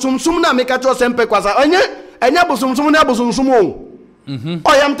abosomsum na Mika to say pen kwasa. Enye abosomsum na abosomsum o. Oh,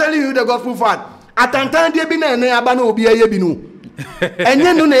 I am telling you the gospel fact. Atantan de bi na ene aba na obi aye bi no.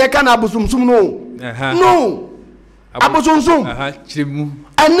 Enye no na ye ka na abosomsum no. No. Abosomsum. Chirimu.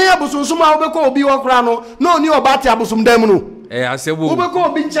 Ene abosomsum a obeko obi wokra no ni obati abosum dem no. Asebo. Obeko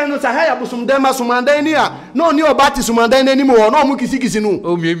obi nchen no sa ha abosum dem asumandan ni a no ni obati sumandan ni mo no mu kisi no.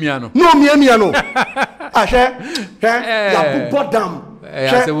 O miemia no. No miemia no. Ahwe. Ya bodam.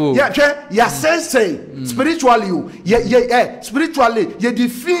 Ya sense spiritually spiritually ye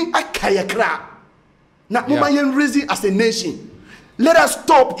define akayekra. Na mama yen raising as a nation. Let us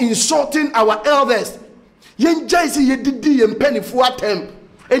stop insulting our elders. Yen jaisi ye didi yen penifo atem.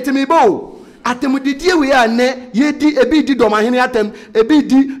 Etimibo atem didi we ane ye di ebi di domahene atem ebi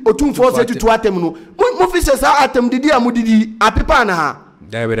di OTUMFUO setutu atem no. Mo fi se sa atem didi amudidi apepa na ha.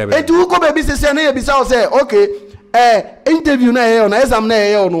 Eti wo ko bebi se na ye bisa o say okay interview na ye na exam na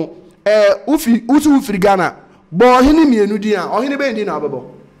ye no ufi Ghana bo Ohene mienu di a Ohene be ndi na abebo.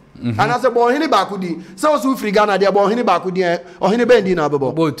 And I said, Ohene bakudi. So ufi Ghana dia bo Ohene bakudi Ohene be ndi na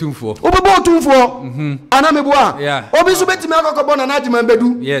abebo. Bo OTUMFUO. Obo OTUMFUO. Anamebua. Yeah. Obi so betimi akokobon na ajiman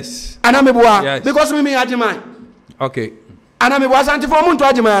bedu. Yes. Anamebua. Yes. Because me ajiman. Okay. Anamebua santi for muntu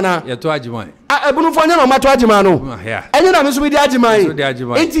ajiman na. Ya to ajiman. Ebunu fo nya no mato ajiman no. Yeah. Enye na me so be di ajiman. So di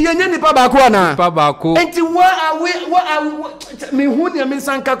ajiman. Enti yenye nipa baako ana. Nipa baako. Enti what are we me hu ne me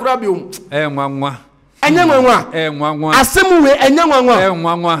sanka kura biom. Nwanwa. Enya nwanwa. Nwanwa. Asemu we enya nwanwa.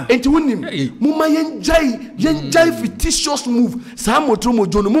 Nwanwa. Enti wonim. Muma yenjai fictitious move. Sa motro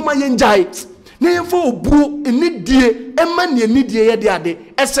mojo no muma yenjai. Na yefo obuo enidie ema ne enidie ye de ade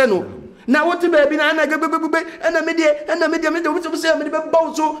ese no. Na woti baby na na gebebebe na me de wo say me de ba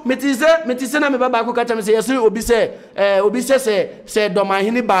so metise na me baba ko kacha me say yesi obi say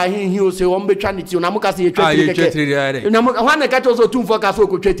domahene ba hin o say won betwa ne ti na mo ka say twetiri na mo hwan na kacha so OTUMFUO ka so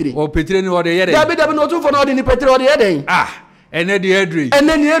ko twetiri o petire ni wo de yede dabi no OTUMFUO na o de ni petire o de yede ene de edre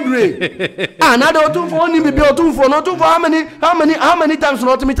na de OTUMFUO ni bibi OTUMFUO no OTUMFUO how many times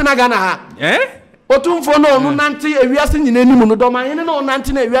no to meet na Ghana ha OTUMFUO no nante ewiase nyina enimu no domahene no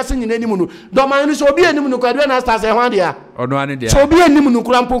nante na ewiase nyina enimu no domahene so obi enimu no kwadwe na stars e hwan dia ono ane dia so obi enimu no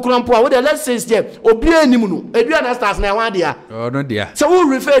kurampo a we dey let's say there obi enimu no edua na stars na e hwan dia ono dia so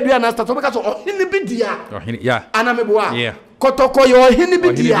we refer edua na stars obi ka so Ohene bi dia Ohene yeah anameboa kotoko yo Ohene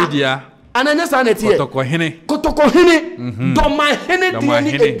bidia ananya sanete kotoko Ohene Dormaahene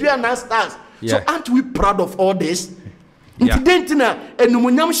diani eduana stars. So aren't we proud of all this? Incidentally,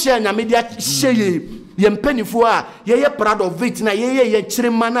 enumunyam share nyamedia share yempenifo a ye proud of it na ye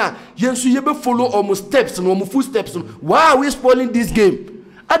chiremana yensu ye be follow almost steps no almost footsteps. Why are we spoiling this game?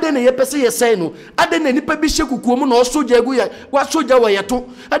 Adena ye pese ye say no adena nipa bi hyekukuo mu na osoja egu ya wa soja wa yeto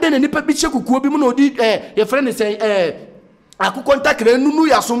adena nipa bi hyekukuo bi mu na odi ye friend say akukọ ntakere nunu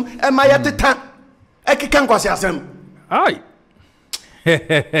yasom e ma yeteta ekeka nkwase asem ai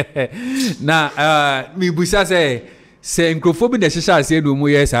na mi busa se nkrofo bi na hihya ase no mu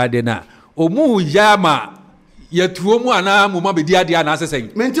ye sa de na omu ya ma yetuo mu ana mu ma bedi ade ana asesen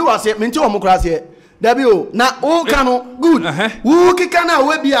menti wo mu kra ase dabi o na o kanu good wo kika na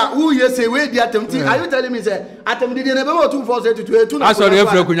we bia wo ye se we dia temti are you telling me say atemdi de na be mo 2482 na asori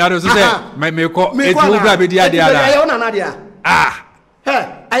efre kunyaro so say me ko etu bra bedi ade ana ayo na na dia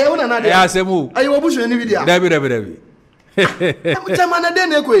ayo na na dia ya semu ayo obusu ni video dabi Chamana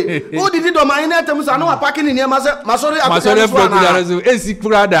dene kwe. Who did it Dormaahene atem so no parking in here masori efre kunyaro so esi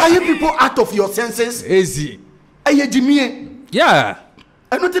kurada. Are you people out of your senses? Ezi. Aye jimie. Yeah.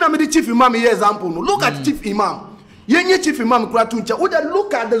 And nothing am the chief imam here example no. Look at chief imam. Yenye chief imam kura tuncha. Would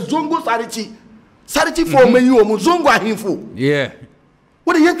look at the zongo sarichi for me you omo zongo ahimfo. Yeah.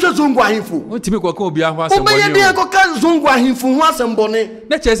 What the yenche zongo ahimfo? Otimi kwako obi ahwa asem bone. Obe ye ko ka zongo ahimfo ho asem bone.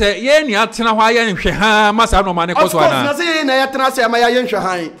 Na che se ye ni atena hwa ye nhwe ha masa no ma ne koso ana. Of course na say na ye tena se ma ye nhwe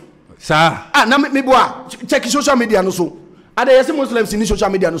han. Sa. Na me boa check social media no so. Are there some Muslims in social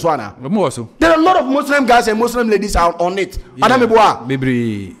media no so ana? There are a lot of Muslim guys and Muslim ladies out on it. Ana me boa.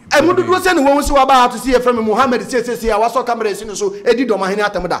 Bibri. E mudu do say no won so about to see from Muhammad say I was so camera sin so edi Dormaahene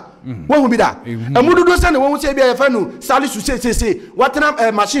atemda. Won bi da. E mudu do say no won say bia friend Salisu say what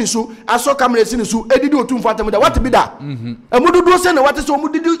machine so aso camera sin so edi OTUMFUO atemda. What bi da? E mudu do say no what so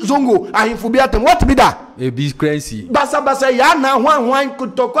mudidi zongo ahimfo bi atem. What bi da? E bi crazy. Basa ya na hwan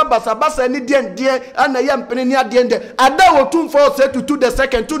kutokwa basa ni die ana ya mpene ni ade ada OTUMFUO say to the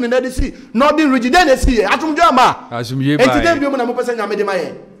second to na dey see northern region dey see atumjo ama asumye ba enti dem bi mo na mo pese nyame de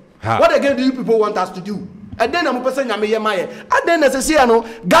maye. What again do you people want us to do? And then I'm person nyame ye maye. And then necessary no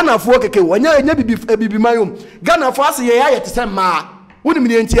Ghana fo keke wonya enya bibi mayom. Ghana fo ase ye ya te se ma. Woni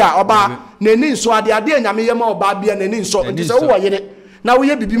mi enti a oba na ni nso ade nyame ye ma oba bia na ni nso enti se wo yere. Na wo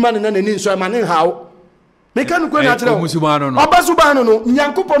ye bibi ma na ni nso ma ne hawo. Meka no kwa na kire. Oba suba no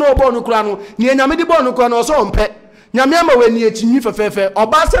nyankopɔ no obo no kura no ni nyame di bo no kura no so mpe. Nyame ama wani etinyi fefefe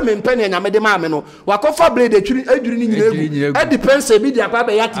oba se mempe ne nyame de ma me no wakofa blade adwiri ni nyina egu depends bi dia kwa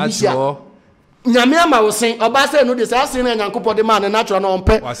be ya tibisia nyame ama wo sen oba se no de sa sen na nyankopɔ de ma ne natural no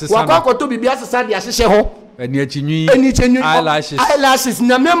mpe wakokoto bibia sesa de ahyehye ho eni etinyi eyelashes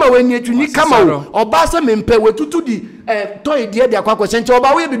nyame ama wani etinyi kama wo oba se mempe wetutu di toy de dia kwa kwese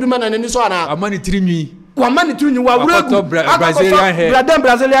oba wo ye bibi ma na ne so ana amani tirinyi wamani tirinyi wa wuregu Brazilian hair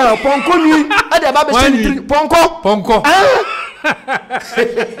Brazilian hair ponko nyi ade ba be se ponko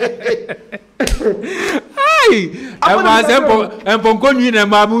ai ama emponko nyi na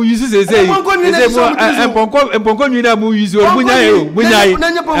ma mu use say emponko nyi na mu use o munyai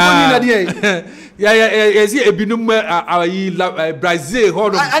na nya ponko nyi na de ya si ebinum ayi Brazil ho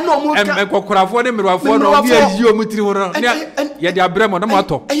no kokkorafo ne merwafo no bi ayi o mutiri ho no ya de abremo na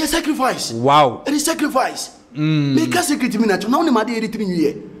mato a sacrifice. Wow. It is sacrifice. Make a secret me na now na ma de 3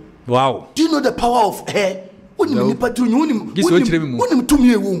 year. Wow. Do you know the power of hair? Woni ni patru woni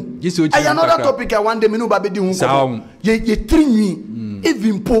tumi ewu. I another topic I one day me no ba be di hu ko. Ye 3 nwi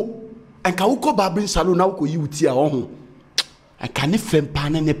even po anka wo ko barbering salon na wo ko yi wuti a wo ho. Aka ne fem pa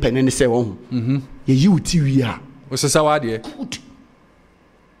ne pene ne se wo ho. Ye yi wuti wi a. O sesa wa de.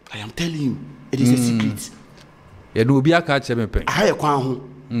 I am telling you, it is a secret. Ye no obi aka che me pen. Aye kwan ho.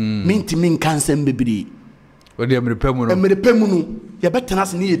 Minti min kansem bebiri. O de emrepemu no. Emrepemu no. Ye betena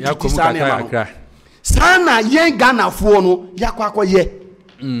se ne ye titi sa ne ma. Sana yen Ghana fo no yakwa ye.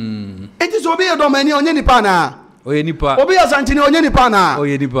 Enti so obi ye Dormaahene onye nipa na. Oye nipa. Obi asante ne onye nipa na.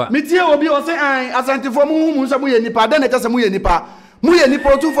 Oye nipa. Mitie obi o se an asante fo mu hu nsa mu ye nipa den na tese mu ye nipa. Mu ye nipa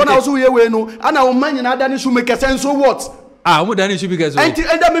OTUMFUO na so ye we no ana o man nyina dane shoe make sense so what? Mu dane shoe make sense. Enti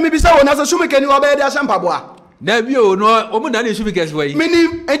enda me bisa wona so shoe make ni oba ye de ashampa boa. Na bi o no o mu dane shoe make way. Mini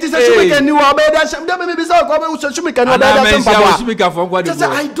enti se shoe make ni oba ye de ashampa me bisa ko be shoe make ni oba ye de ashampa boa. Shoe make for ngwa de.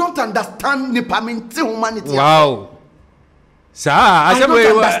 I don't understand nipa mental humanity. Wow. Sa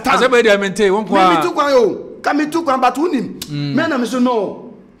asebe de mente won kwa. Me tu kwa yo. Kami tu kwa but unim. Me na me so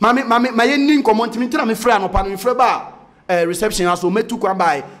no. Ma ye ni nkomo ntimi tira me frɛ anopa no me frɛ ba reception aso metu kwa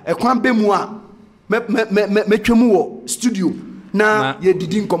ba kwan be mu a me twemu wo studio na ye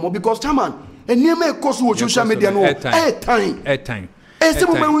didi nkomo because chairman enema ekoso wo social media no time ese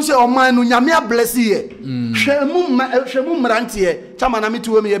mo mehu se oman no nyame bless ye hwemu mrantie chama na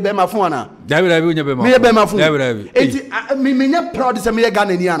metuwe me ye be mafo ana dabi unya be mafo me ye be mafo dabi enti me nya proud se me ye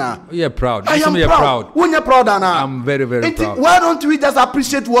Ghana ni ana you proud I am proud unya proud ana I'm very proud why don't we just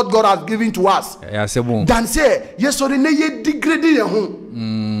appreciate what God has given to us yeah se bon dan say yesori ne ye degrade ye ho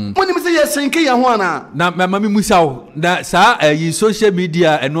Moni me say ye senke ye ho ana na mama musa wo na sa yi social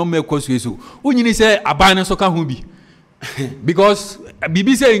media eno me koso yeso unyini say aban ne so ka ho bi because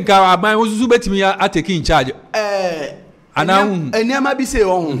bibi say nka aban osusu betimi ya take in charge eniama bi say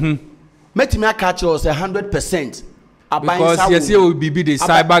ohun metimi aka che us 100% aban because yes you bibi the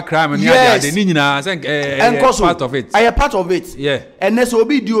cyber crime and the nyina say part of it I am part of it yeah and so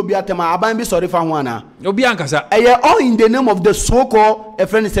obi di obi atema aban bi sorry fa ho ana obi ankasa all in the name of the so called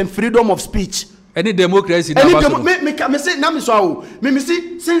freedom of speech. Any democracy na me say na me so me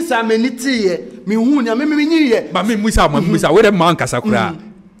see since I meniti ye me hu nya me nyi ye ba me musa we dem man kasa kura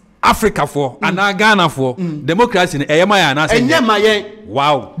Africa for ana Ghana for democracy na eyema ya na say enyema ye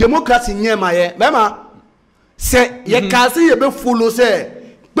wow democracy nyema ye bema say ye ka say ye be follow say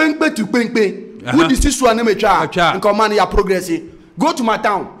penpe tu penpe who decision na me twa nko man ya progress go to my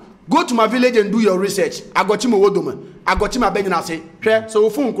town go to my village and do your research agochi mo wodoma agochi ma benyina se hwe so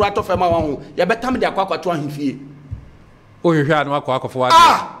ofun kura to fema wa ho ye betam de akwato ahemfie o hwehwa na akwato wa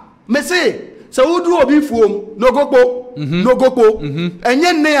me say so wudu obi fuom nogokpo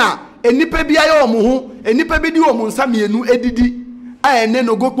enye nne a enipa bi aye omo ho enipa bi di omo nsa mienu edidi a ene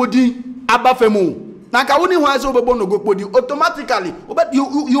nogokpo di abafemu na ka woni ho ase obebo nogokpo di automatically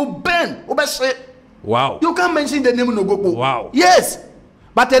you burn obese wow you can't mention the name nogokpo wow yes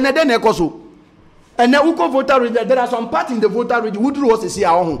but ene de na ekoso ene uko voter register there are some part in the voter register wudu wo sisi a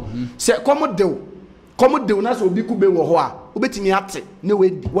ho se come dew na so obi kube wo ho a obetimi ate ne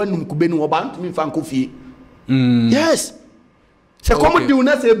we wanum kube no oba ntumi fa nkofie yes se come dew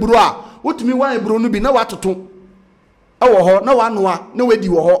na se bro a otumi wan bro no bi na watoto e wo ho na wanoa na we di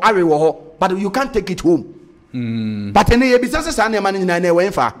wo ho awe wo ho but you can't take it home but ene ye bi se sa na ma nyina na we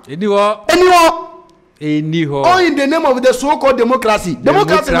mfa eni ho all in the name of the so called democracy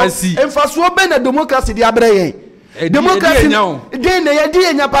emfaso be na democracy di abreye democracy dey na ye di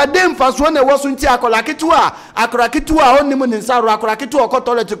enyapa dey emfaso na wo so nti akoraketu a onim ne nsaro akoraketu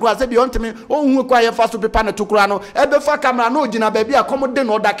okotolet kura se bi ontimi ohun kwa ye faso pepa na tokura no ebe fa camera na ogina ba bia komode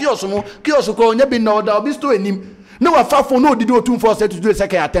na oda kioso mo kioso ko onya bi na oda obi sto enim na wa fa phone no didi OTUMFUO set to do a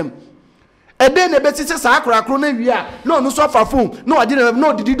second attempt ebe na be sise sa akorakro na wi a no no so fa phone no agina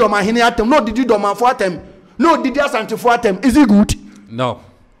no didi dormaahene atem no didi dormaafo atem no didi asantifo atem is it good no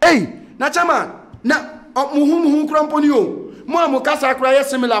hey na chama na muhu kramponi o mo amukasa akra ye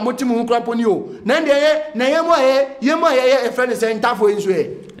similar moti muhu kramponi o na ndie ye na ye mo ye friend say ntafo enso e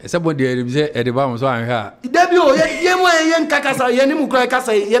ese bo de eri se e de ba mo so anhwa debi o ye mo ye nkakasa ye ni mu kra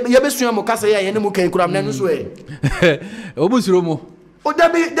kasa ye besua mo kasa ye ni mu kan kura na no so e obusuro mo o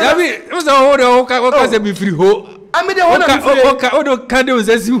debi o so ho de o kasa bi free ho amede ho na mi free o do kande o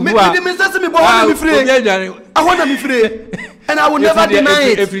sesi hu a me sesi mi bo ho na mi free ho na mi free and I will never deny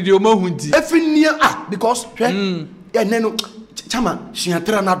it every day o ma hunti every near because yeah neno chama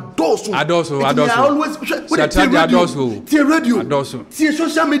shiatra na adoso always the radio see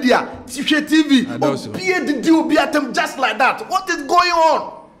social media see TV obi atem just like that what is going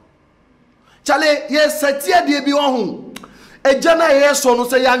on chale yes satia de bi ohun eja na ye so no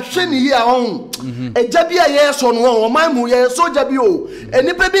say yanhwe ni here ohun eja bi ye so no o man mu ye soja bi o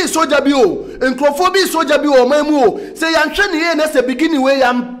enipa bi soja bi o enkrofo bi soja bi o man mu o say yanhwe ni here na say beginning we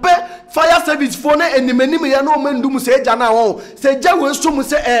yampe fire service for na enimanimu ye na o mandum say eja na ohun say eja we so mu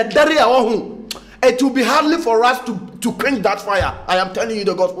say dere ya ohun it will be hardly for us to quench that fire. I am telling you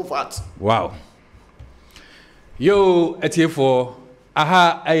the gospel facts. Wow. Yo etiefo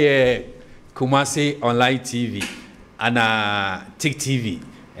aha aye Kumasi online TV ana Tik TV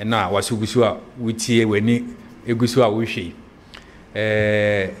na wasugusu a wutie weni egusu a wohwe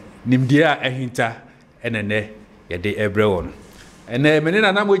nimdia ahinta enene yede ebrewon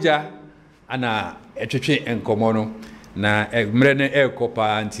menena na Mogya ana etwetwe enkomo no na mre ne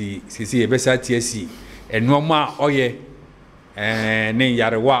ekopa anti sisi ebesa tiasi enoma oye ne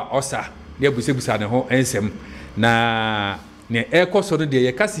yarewa osa ne busebusa ne ho ensem na ne ekoso no de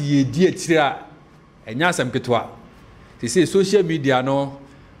yekase yedi atire a enya asem ketwa sisi social media no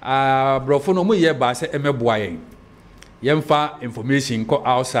brofo no mo ye ba se emeboa yen yemfa information ko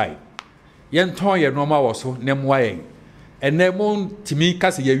outside yen ton ye norma wo so ne moa yen enemon timi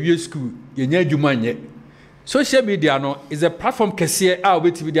kase ye wie school ye nya adwuma nye social media no is a platform kese a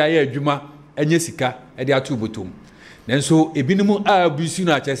obetimi dia ye adwuma enye sika e dia to botom nenso ebinumu a abusu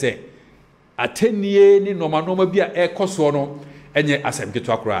no achese atenie ni noma bi a ekoso no enye asem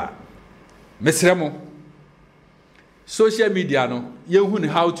keto akora mesremo social media no yehu ni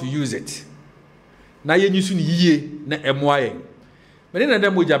how to use it na yenyusu ni yiye na emoaye me na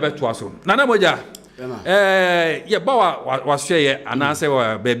dem Mogya beto aso na Mogya ye ba wa hweye anase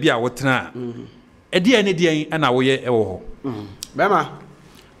wa ba bia wotena ede ne de na wo ye ewo ho bema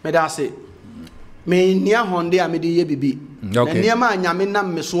me da se me nia honde a me de ye bibi na nia ma nyame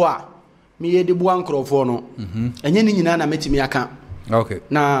nam me so a me ye de bua nkrofo no enye ni nyina na metimi aka okay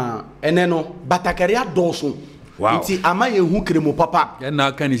na ene no batakari adoso nti ama ye hu kremo papa ye na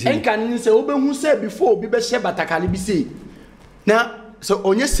aka ni se enka ni se obehu se before obi be hye batakali bi se na so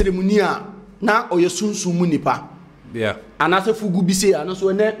onye seremoni a na oye sunsun mu nipa yeah anase fugu bi se anaso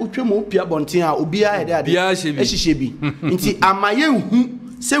ene utwemo pia bonten a obi a ede ade ehihye bi nti ama ye hu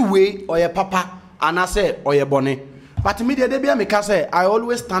se we oye papa anase oye bone but me de bia me ka say I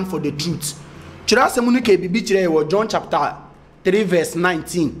always stand for the truth kira asemu ni ke bibi kire wo John chapter 3 verse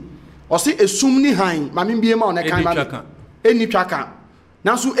 19 o se esum ni han ma me bie ma one kan ma eni twaka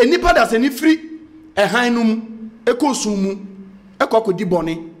nanso enipa da se ni free e han num ekosum mu ekokodi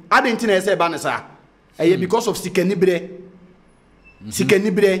bone ade nti na ese ba ne sa eye because of sikanibre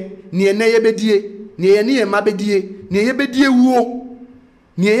ni ene yebedie ni ene ye mabedie ni yebedie wuo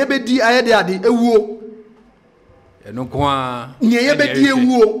ni yebedi ayede ade ewuo eno kwa ni yebedie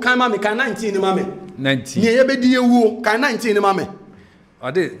wuo kan ma me kan 19 ni ma me 19 ni yebedie wuo kan 19 ni ma me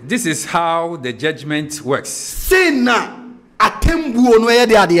this is how the judgment works sina atembuo no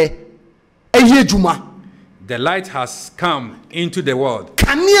yede ade eye juma. The light has come into the world.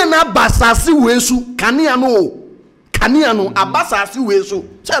 Kania na basasi wesu. Kania no abasasi wesu.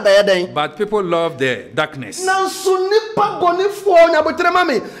 Chebe yeden. But people love the darkness. Nanso nipa bonifuo na botre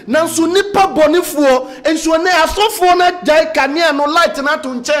mame. Nanso nipa bonifuo enso ne asofo na jai kania no light na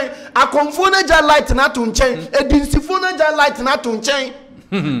to nchen. Akonfo na jai light na to nchen. Edinsifo na jai light na to nchen.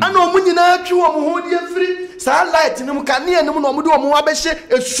 Ana omu nyina atwi wo mo ho die free sa light nim kania nim no omu de omu abehye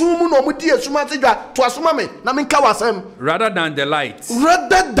esum no omu di esum atedwa to asoma me na me nka wasem rather than the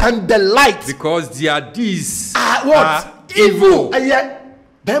light because their deeds are evil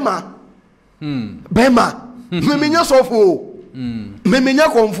bema memenya sofo memenya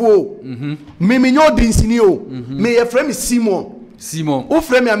konfo memenya odinsini o me ye frame Simon o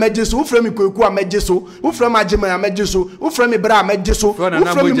frame amejeso o frame kweku amejeso o frame ajema amejeso o frame bra amejeso o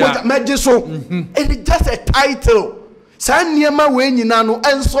frame Mogya amejeso it is just a title san niema we nyina no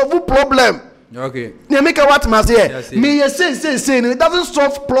and solve problem okay na make what must here me ye say no it doesn't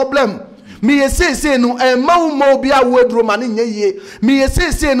solve problem me ye say no ma obi a wedro ma ne nyeye me ye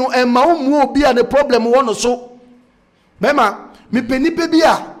say no ma obi a the problem won so mema me penipe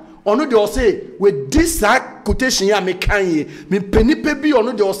bia ono de o say with this quotation ya me kan ye me penipe bi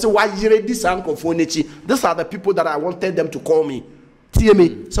ono de o say wa yire this ankofo nechi. These are the people that I wanted them to call me tie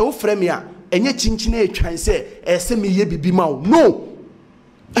me so wo frame ya enye chinchina etwan say ese me ye bibi ma no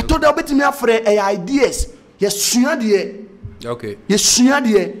I told you betimi afre ideas yesua de okay yesua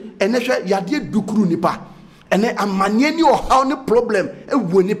de ene hwe yade dukuru nipa ene amane ni o how ni problem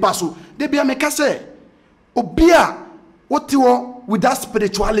ewu nipa so de bia me ka say obi a wotiwo with that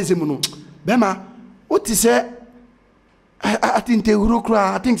spiritualism no bema what is say I think the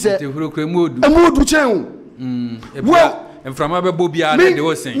hurokra I think say the hurokra modu chen well and from abebo bia na they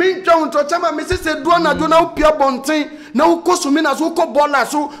was saying me twan to chama me say do na upia bonten na ukoso me na so uko bola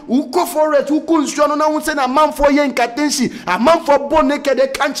so uko forest uko nsuo no na wo say na manfo ye nkatensi a manfo bon naked the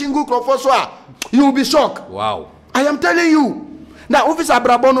kanchingu crofo so a you will be shocked. Wow, I am telling you now officer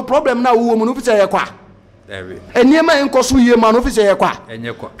abrabo no problem na wo mu no officer ye kwa eniema enkoso ye ma no officer ye kwa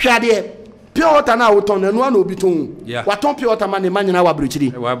enye kwa hwade pure water na woton na no na obi ton waton pure water ma ne manyina wa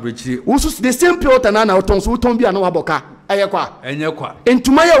brochiri wo so the same pure water na woton so woton bia na waboka eye kwa enye kwa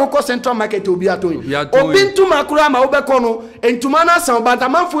entuma ye wo central market obi aton obi ntuma akura ma wo be ko no entuma na san banta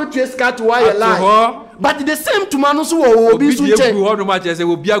manfo etu skirt wa ye lie but the same tuma no so wo obi su che obi ho no ma che se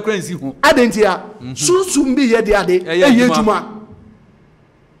obi akura nsi ho adentia sunsun bi ye de ade eye juma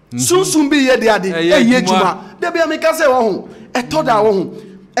sunsun bi ye de ade eye juma de bia me ka se wo ho etoda wo ho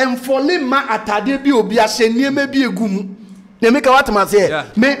enfole ma atade bi obi ahye niema bi egum na me ka watama se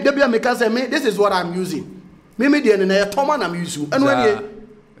me de bia me ka se me this is what I'm using me de na ye toma na me use eno ene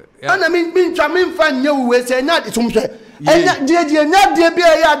ana me ntwa me mfa nya we se nya de tumhwe enya de nya de bi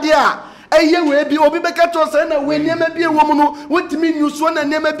ya de a eye we bi obi be ka to se na we niema bi ewo mu no wotimi nyuso na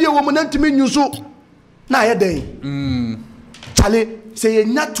niema bi ewo mu na ntimi nyuso na ye den chale se ye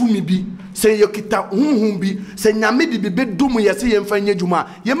nya tumi bi se ye kita hunhun bi se nyame bi be dum ye se ye mfa nya djuma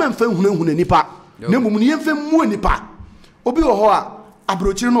ye ma mfa hunhun nipa na mum ne ye mfa mu nipa obi wo ho a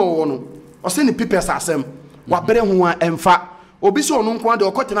abrochiri no wo no ɔse ne pipes asɛm wabere ho a ɛmfa obi so ono nko de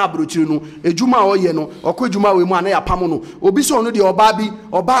okotena abrochiri no ejuma a oye no okọ ejuma we mu ana ya pam no obi so ono de oba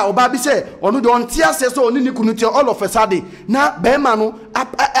bi se ono de onte ase so oni ni kunu tie all of a sudden na be ma no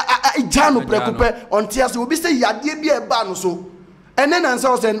janu prekupe onte ase obi se yade bi e ba no so ene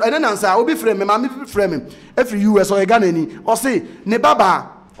nansa obi frame me ma me frame every US or Ghana ni o se ne baba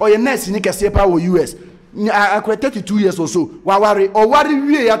oye nurse ni kese pa wo US akwa 32 years or so waware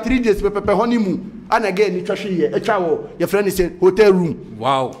wie ya 3 days pepe honeymoon and again ni twahwe ye etwa wo your friend is say hotel room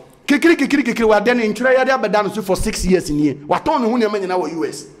wow kikiri wa den ntwere ya de abeda no so for 6 years ni waton me hu ne manyina wo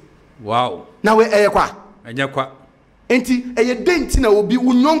US wow na we kwa enya kwa enti eye denti na obi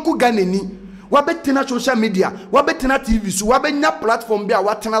unyonku Ghana ni wabetena social media wabetena TV so wabenya platform bia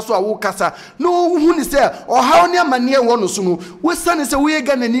watena so awu kasa no hu ni say ohaw ne amane wo no so no wesane say we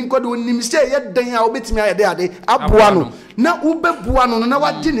Ghana ni nkode onim say ye dan a obetimi ayede ade aboa no na ubebua no na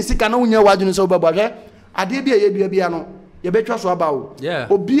wagye ne sika na wonya wagye no so ubebua hwe ade bia ye dua bia no ye betwa so aba wo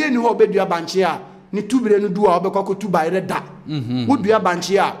obie ni ho obedua banche a ni tubire no du a obekoko tu bayre da wodua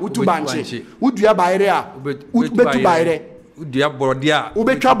banche a wotu banche wodua bayre a wobetu bayre udia bordia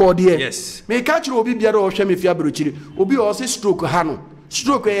ubetwa bordia yes me ka kire obi biara o hwe me fia brochiri obi o se stroke ha no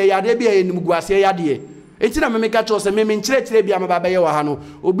stroke ye yade bia ye nimguase yade enti na me ka kire o se me nkyerɛkyerɛ bia me baba ye wa ha no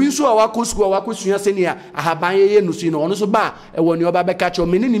obi nso a wako school wako sua senia ahaban ye nusu no ono so ba e woni oba be ka kire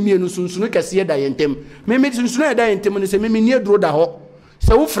me ne mienu sunsunu kase da ye ntem me sunsunu da ye ntem ne se me ni aduro da ho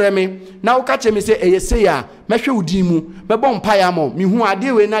se wo frɛ me na wo ka kire me se eyese ya mehwe udin mu bebo mpa ya mo mi hu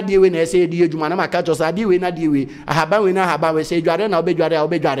ade we na de we na ese de adwuma na maka cho sa ade we na de we ahaban we na ahaban we se dware na obedware a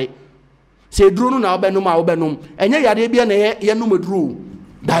obedware se duro no na obenum a obenum enye yare bia na ye num duro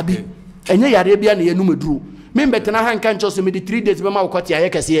dabi enye yare bia na ye num duro me mbetena ha nka ncho se me di 3 days be ma wokoti aye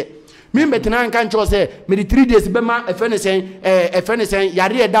kese me mbetena nka ncho se me di 3 days be ma efenesen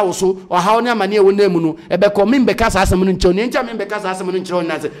yare da wo so ohaw ne amane e wonam no ebe ko me mbeka sa asem no ncho ne ncha me mbeka sa asem no ncho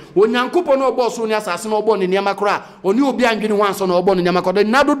na se onyankopo no obo so ne asase no obo ne niam kora oni obi anwene ho anso no obo ne niam kora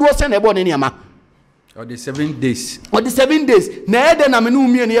na dodo se na ebo ne niam or the 7 days na ede na me no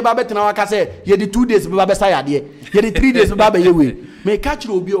umie ne ye ba betena waka se ye di 2 days be ba be sa yade ye di 3 days be ba be ye we me ka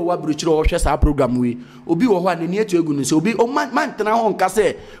kire obi o wa brochire o hwe sa program we obi wo ho a ne etu egu no se obi o man tena ho nka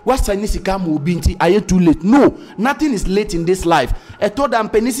se wasa ni sika ma obi nti aye too late no nothing is late in this life told am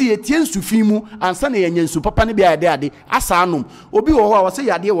penisi ye tie nsufi mu ansa na ye nyansu papa ne bia ade asa anom obi wo ho a wase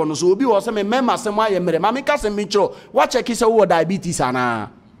yade wo no so obi wo se me mema asem aye mere ma me ka se me kiro wa check se wo diabetes ana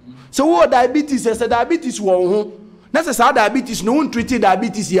so wo diabetes se diabetes wo ho na se sa diabetes no un treat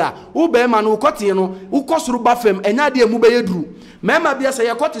diabetes ya wo be ma no kote no wo kosoro ba fam enya de mu be yeduru mema bia se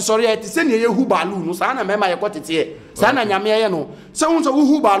ye kote sori ya ti se ne ye hu balu no sa na mema ye kote tie sa na nyame ye no se wo so wo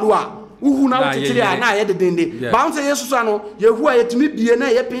hu balu a wo hu na wo titire a na ye de dende ba wo se yesu no ye hu a ye timi bie na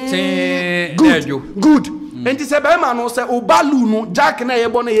ye pin good enti se be ma no se o balu no jack na ye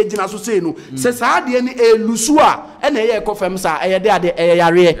bo na ye gina so se no se sa de ni elusu a na ye ko fam sa ye de ade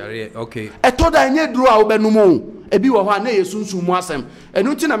yare okay etoda nye duro a wo benumu ebi wo ho a na ye sunsun mu asem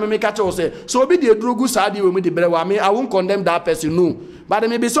enu ti na me ka che wo se so obi de duro gu sa de we mu de bere wa me I won't condemn that person no but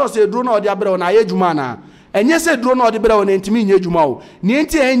me be so se duro na o de abere na ye djuma na enye se duro na o de bere wo na ntimi nye djuma o ni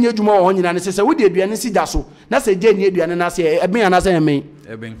enti enye djuma wo nyina ne se wo de aduane si ja so na se je ni aduane na se eben na se emen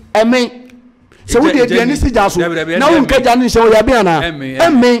se wo de aduane si ja so na wo nka ja ne se wo ya ben na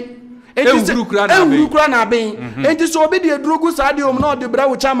emen Eurukra na ben enti so obi de drogu saade om na de bra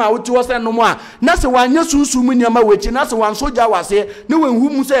wo chama wo ti wo se no mo a na se wanye susu mu niama wechi na se wan soja wase ne wenhu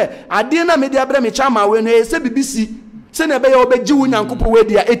mu se ade na me de abra me chama we no e se bibisi se na be ya obeji wo nyankopo we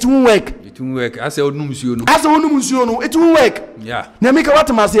dia it won't work ase onum nsuo no it won't work yeah na me ka what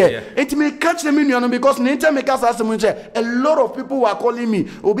ma say it me catch the minion because na enter me ka sa se mu say a lot of people were calling me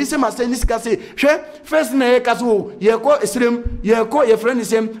obi se ma say ni sika say hwe first na ye ka so ye ko esrem ye ko ye friend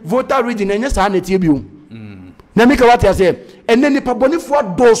sem Volta region enye sa na tie bio na me ka what ya say enne nipa bonifo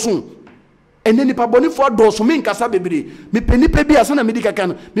doso me nkasa bebere me penipa bi asa na me di kaka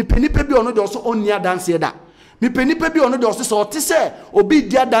no me penipa bi ono de so onni Adansie da mi penipa bi ono de o se ote se obi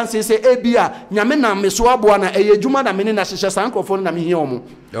dia dance se ebia nyame na me so aboa na eye djuma na me ne na hyehye sankrofo na me hie omo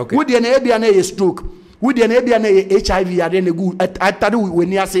wo de na ebia na eye stroke wo de na ebia na eye HIV yare na gu atade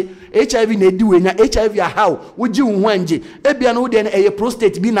weni ase HIV na edi wenya HIV a how wo ji wo anje ebia na wo de na eye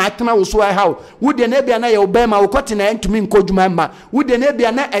prostate bi na atena wo so a how wo de na ebia na eye obema wo kote na entumi nkodwuma ma wo de na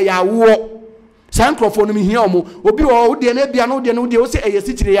ebia na eye awo sankrofo no me hia omo obi wo de na bia no de no de wo se eye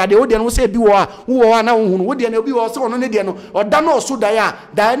sitire ya de wo de no se bi wo a wo na wo hunu wo de na obi wo se ono ne de no oda no so da ya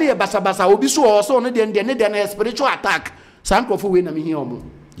da na ye basabasa obi so wo se ono de ne de na spiritual attack sankrofo we na me hia omo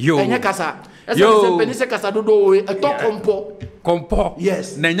enye kasa Yo, penise kasa dodo we eto kompo.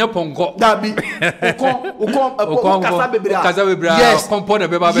 Yes. Na nya ponko. Dabi. Ukon kasa bebra. Kasa bebra. Yes. Kompo na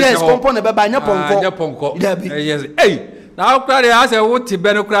beba be. Yes, kompo na beba nya ponko. Nya ponko. Dabi. Yes. Hey. Na okra de ase wo ti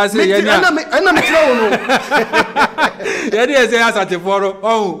be no kra se ye nya. Ana me tira wo no. Ye de ese asate foro.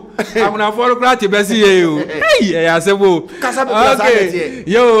 Oh. Amuna foro kra ti be si ye o. Hey, e ase bo. Kasa bebra sa de.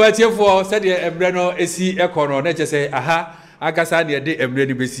 Yo, atiefo se de embre no esi ekono na che se aha agasa de de emre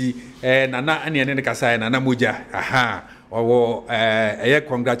ni besi nana ane ne kasa nana Mogya aha owo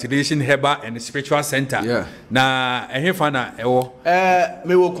congratulations Heba and Spiritual Center na ehefa na ewo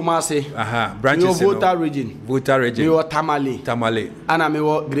me wo Kumasi aha branches me Volta region me wo Tamale ana me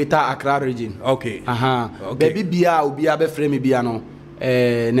wo Greater Accra region okay aha baby bia obi a be frame bia no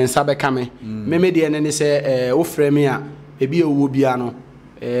ne nsa be kame me de ne se wo frame a ebi owo bia no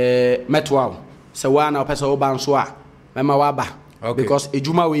metwa se wa na opese wo ban so a mama waba because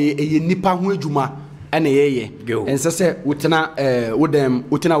ejuma we eye nipa ho ejuma ene yeye ense se wotena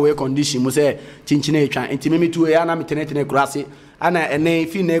wotena we condition mu se chinchina etwa enti meme tu ya na metenetene kurase ana ene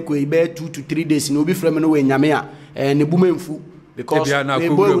fi na ekwe be 2 to 3 days no obi frame no we nyame a ne bumemfu because we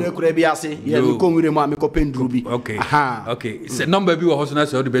boy we kura bi ase ye mi konwire mu a me kopenduru bi aha okay se number bi wo ho so na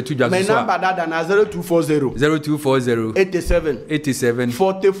se do be tu dwa so my number dada na 0240 87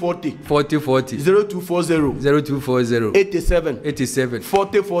 40 0240 87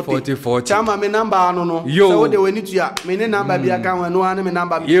 40 chama me number anu no so we de wani tu ya me ne number bi aka wan no ane me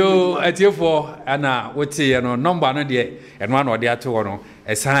number yo atiefo ana wote ye no number no de eno ana ode ato wo no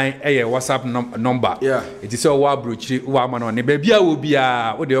esan eye WhatsApp number it is all abrochi wo ama no ne ba bia wo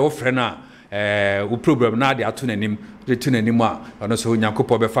bia wo de wo frɛ na wo problem na de ato nanim de to nanim a ono so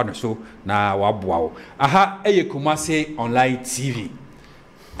nyankopɔ be fa no so na waboa wo aha eye Kumasi online TV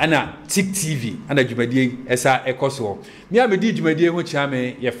ana Tik TV ana dwumadie esa ekoso me a me di dwumadie ho chia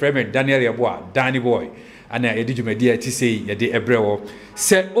me ye frɛ me Daniel Yeboa Danny Boy ana ye di dwumadie ti sei ye de ebrewo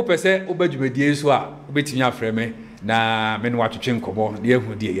se opese obadwumadie so a obetimi afrɛ me na me no watwetwe nkomo na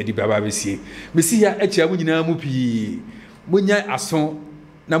ehu de ye di baba besie mesi ya achia mu nyina mu pii munya aso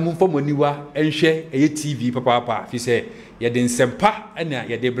na mumfa moniwa enhwe eye TV papa fi se ye de nsempa ana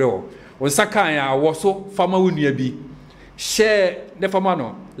ye de brewo wonsakan ya wo so fama wonua bi share ne fama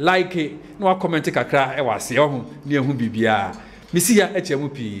no like no comment kakra e wase ho ne ehu bibia mesi ya achia mu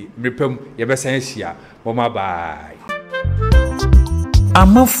pii mrepam ye besan ahia boma bye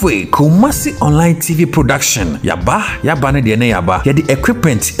Amafwe Kumasi Online TV Production yaba ne de ne yaba ye de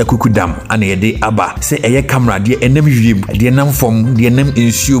equipment ekukudam ana ye de aba se eye camera de enam wiem de nam fom de enam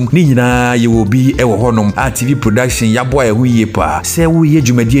ensuom ni nyina ye wo bi e wo honom a TV production yabo a hu ye pa se wo ye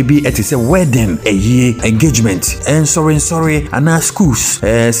dwumadie bi ete se wedding eye engagement and sorry ana schools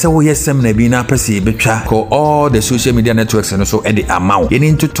se wo ye seminar bi na pese betwa ko all the social media networks no so e de amaw ye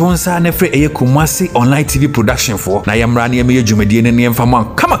ni ntotonsa na fre eye Kumasi Online TV Production for na yamra na ye dwumadie ne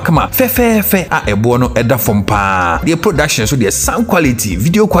Kama fe a ebo no eda from pa the production so the sound quality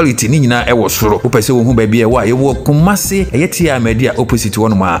video quality ni nyina e wo soro opese wo hu ba bia wa ye wo Kumasi eyetia media opposite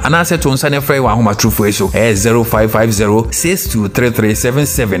one ma ana se to nsa ne frɛ wa homa trufo so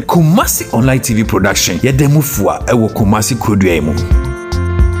 0550623377 Kumasi Online TV Production ye demufua e wo Kumasi kodua mu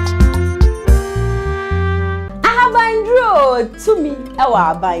ahabandro to me e wa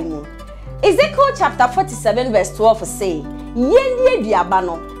aban mu Ezekiel chapter 47 verse 12 say Yendi aduaba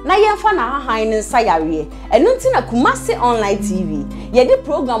no na yemfa na hahan ne nsa yare enunti na Kumasi Online TV ye di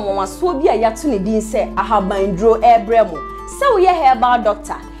program won aso bi a yato ne din se ahabandro ebremo se wo ye herbal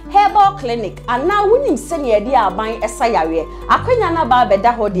doctor herbal clinic ana wonim se ne ye di aban esa yare akwanya na ba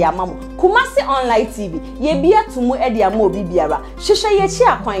beda ho di amamo Kumasi Online TV ye bia tumu e di ama obi biara hwehwe ye chi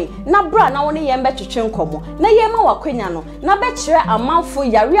akwan na bra na woni ye mbetwetwe nkomo na ye ma wakwanya no na be kire amanfo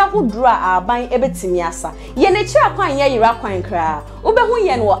yare ahoduro a aban ebetimi asa ye ne chi akwan ye yira akwan kra obehu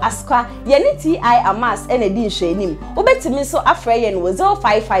ye no askwa ye ne TI amas e na di nhwenim obetimi so afra ye no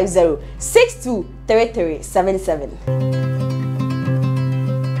 0550 623377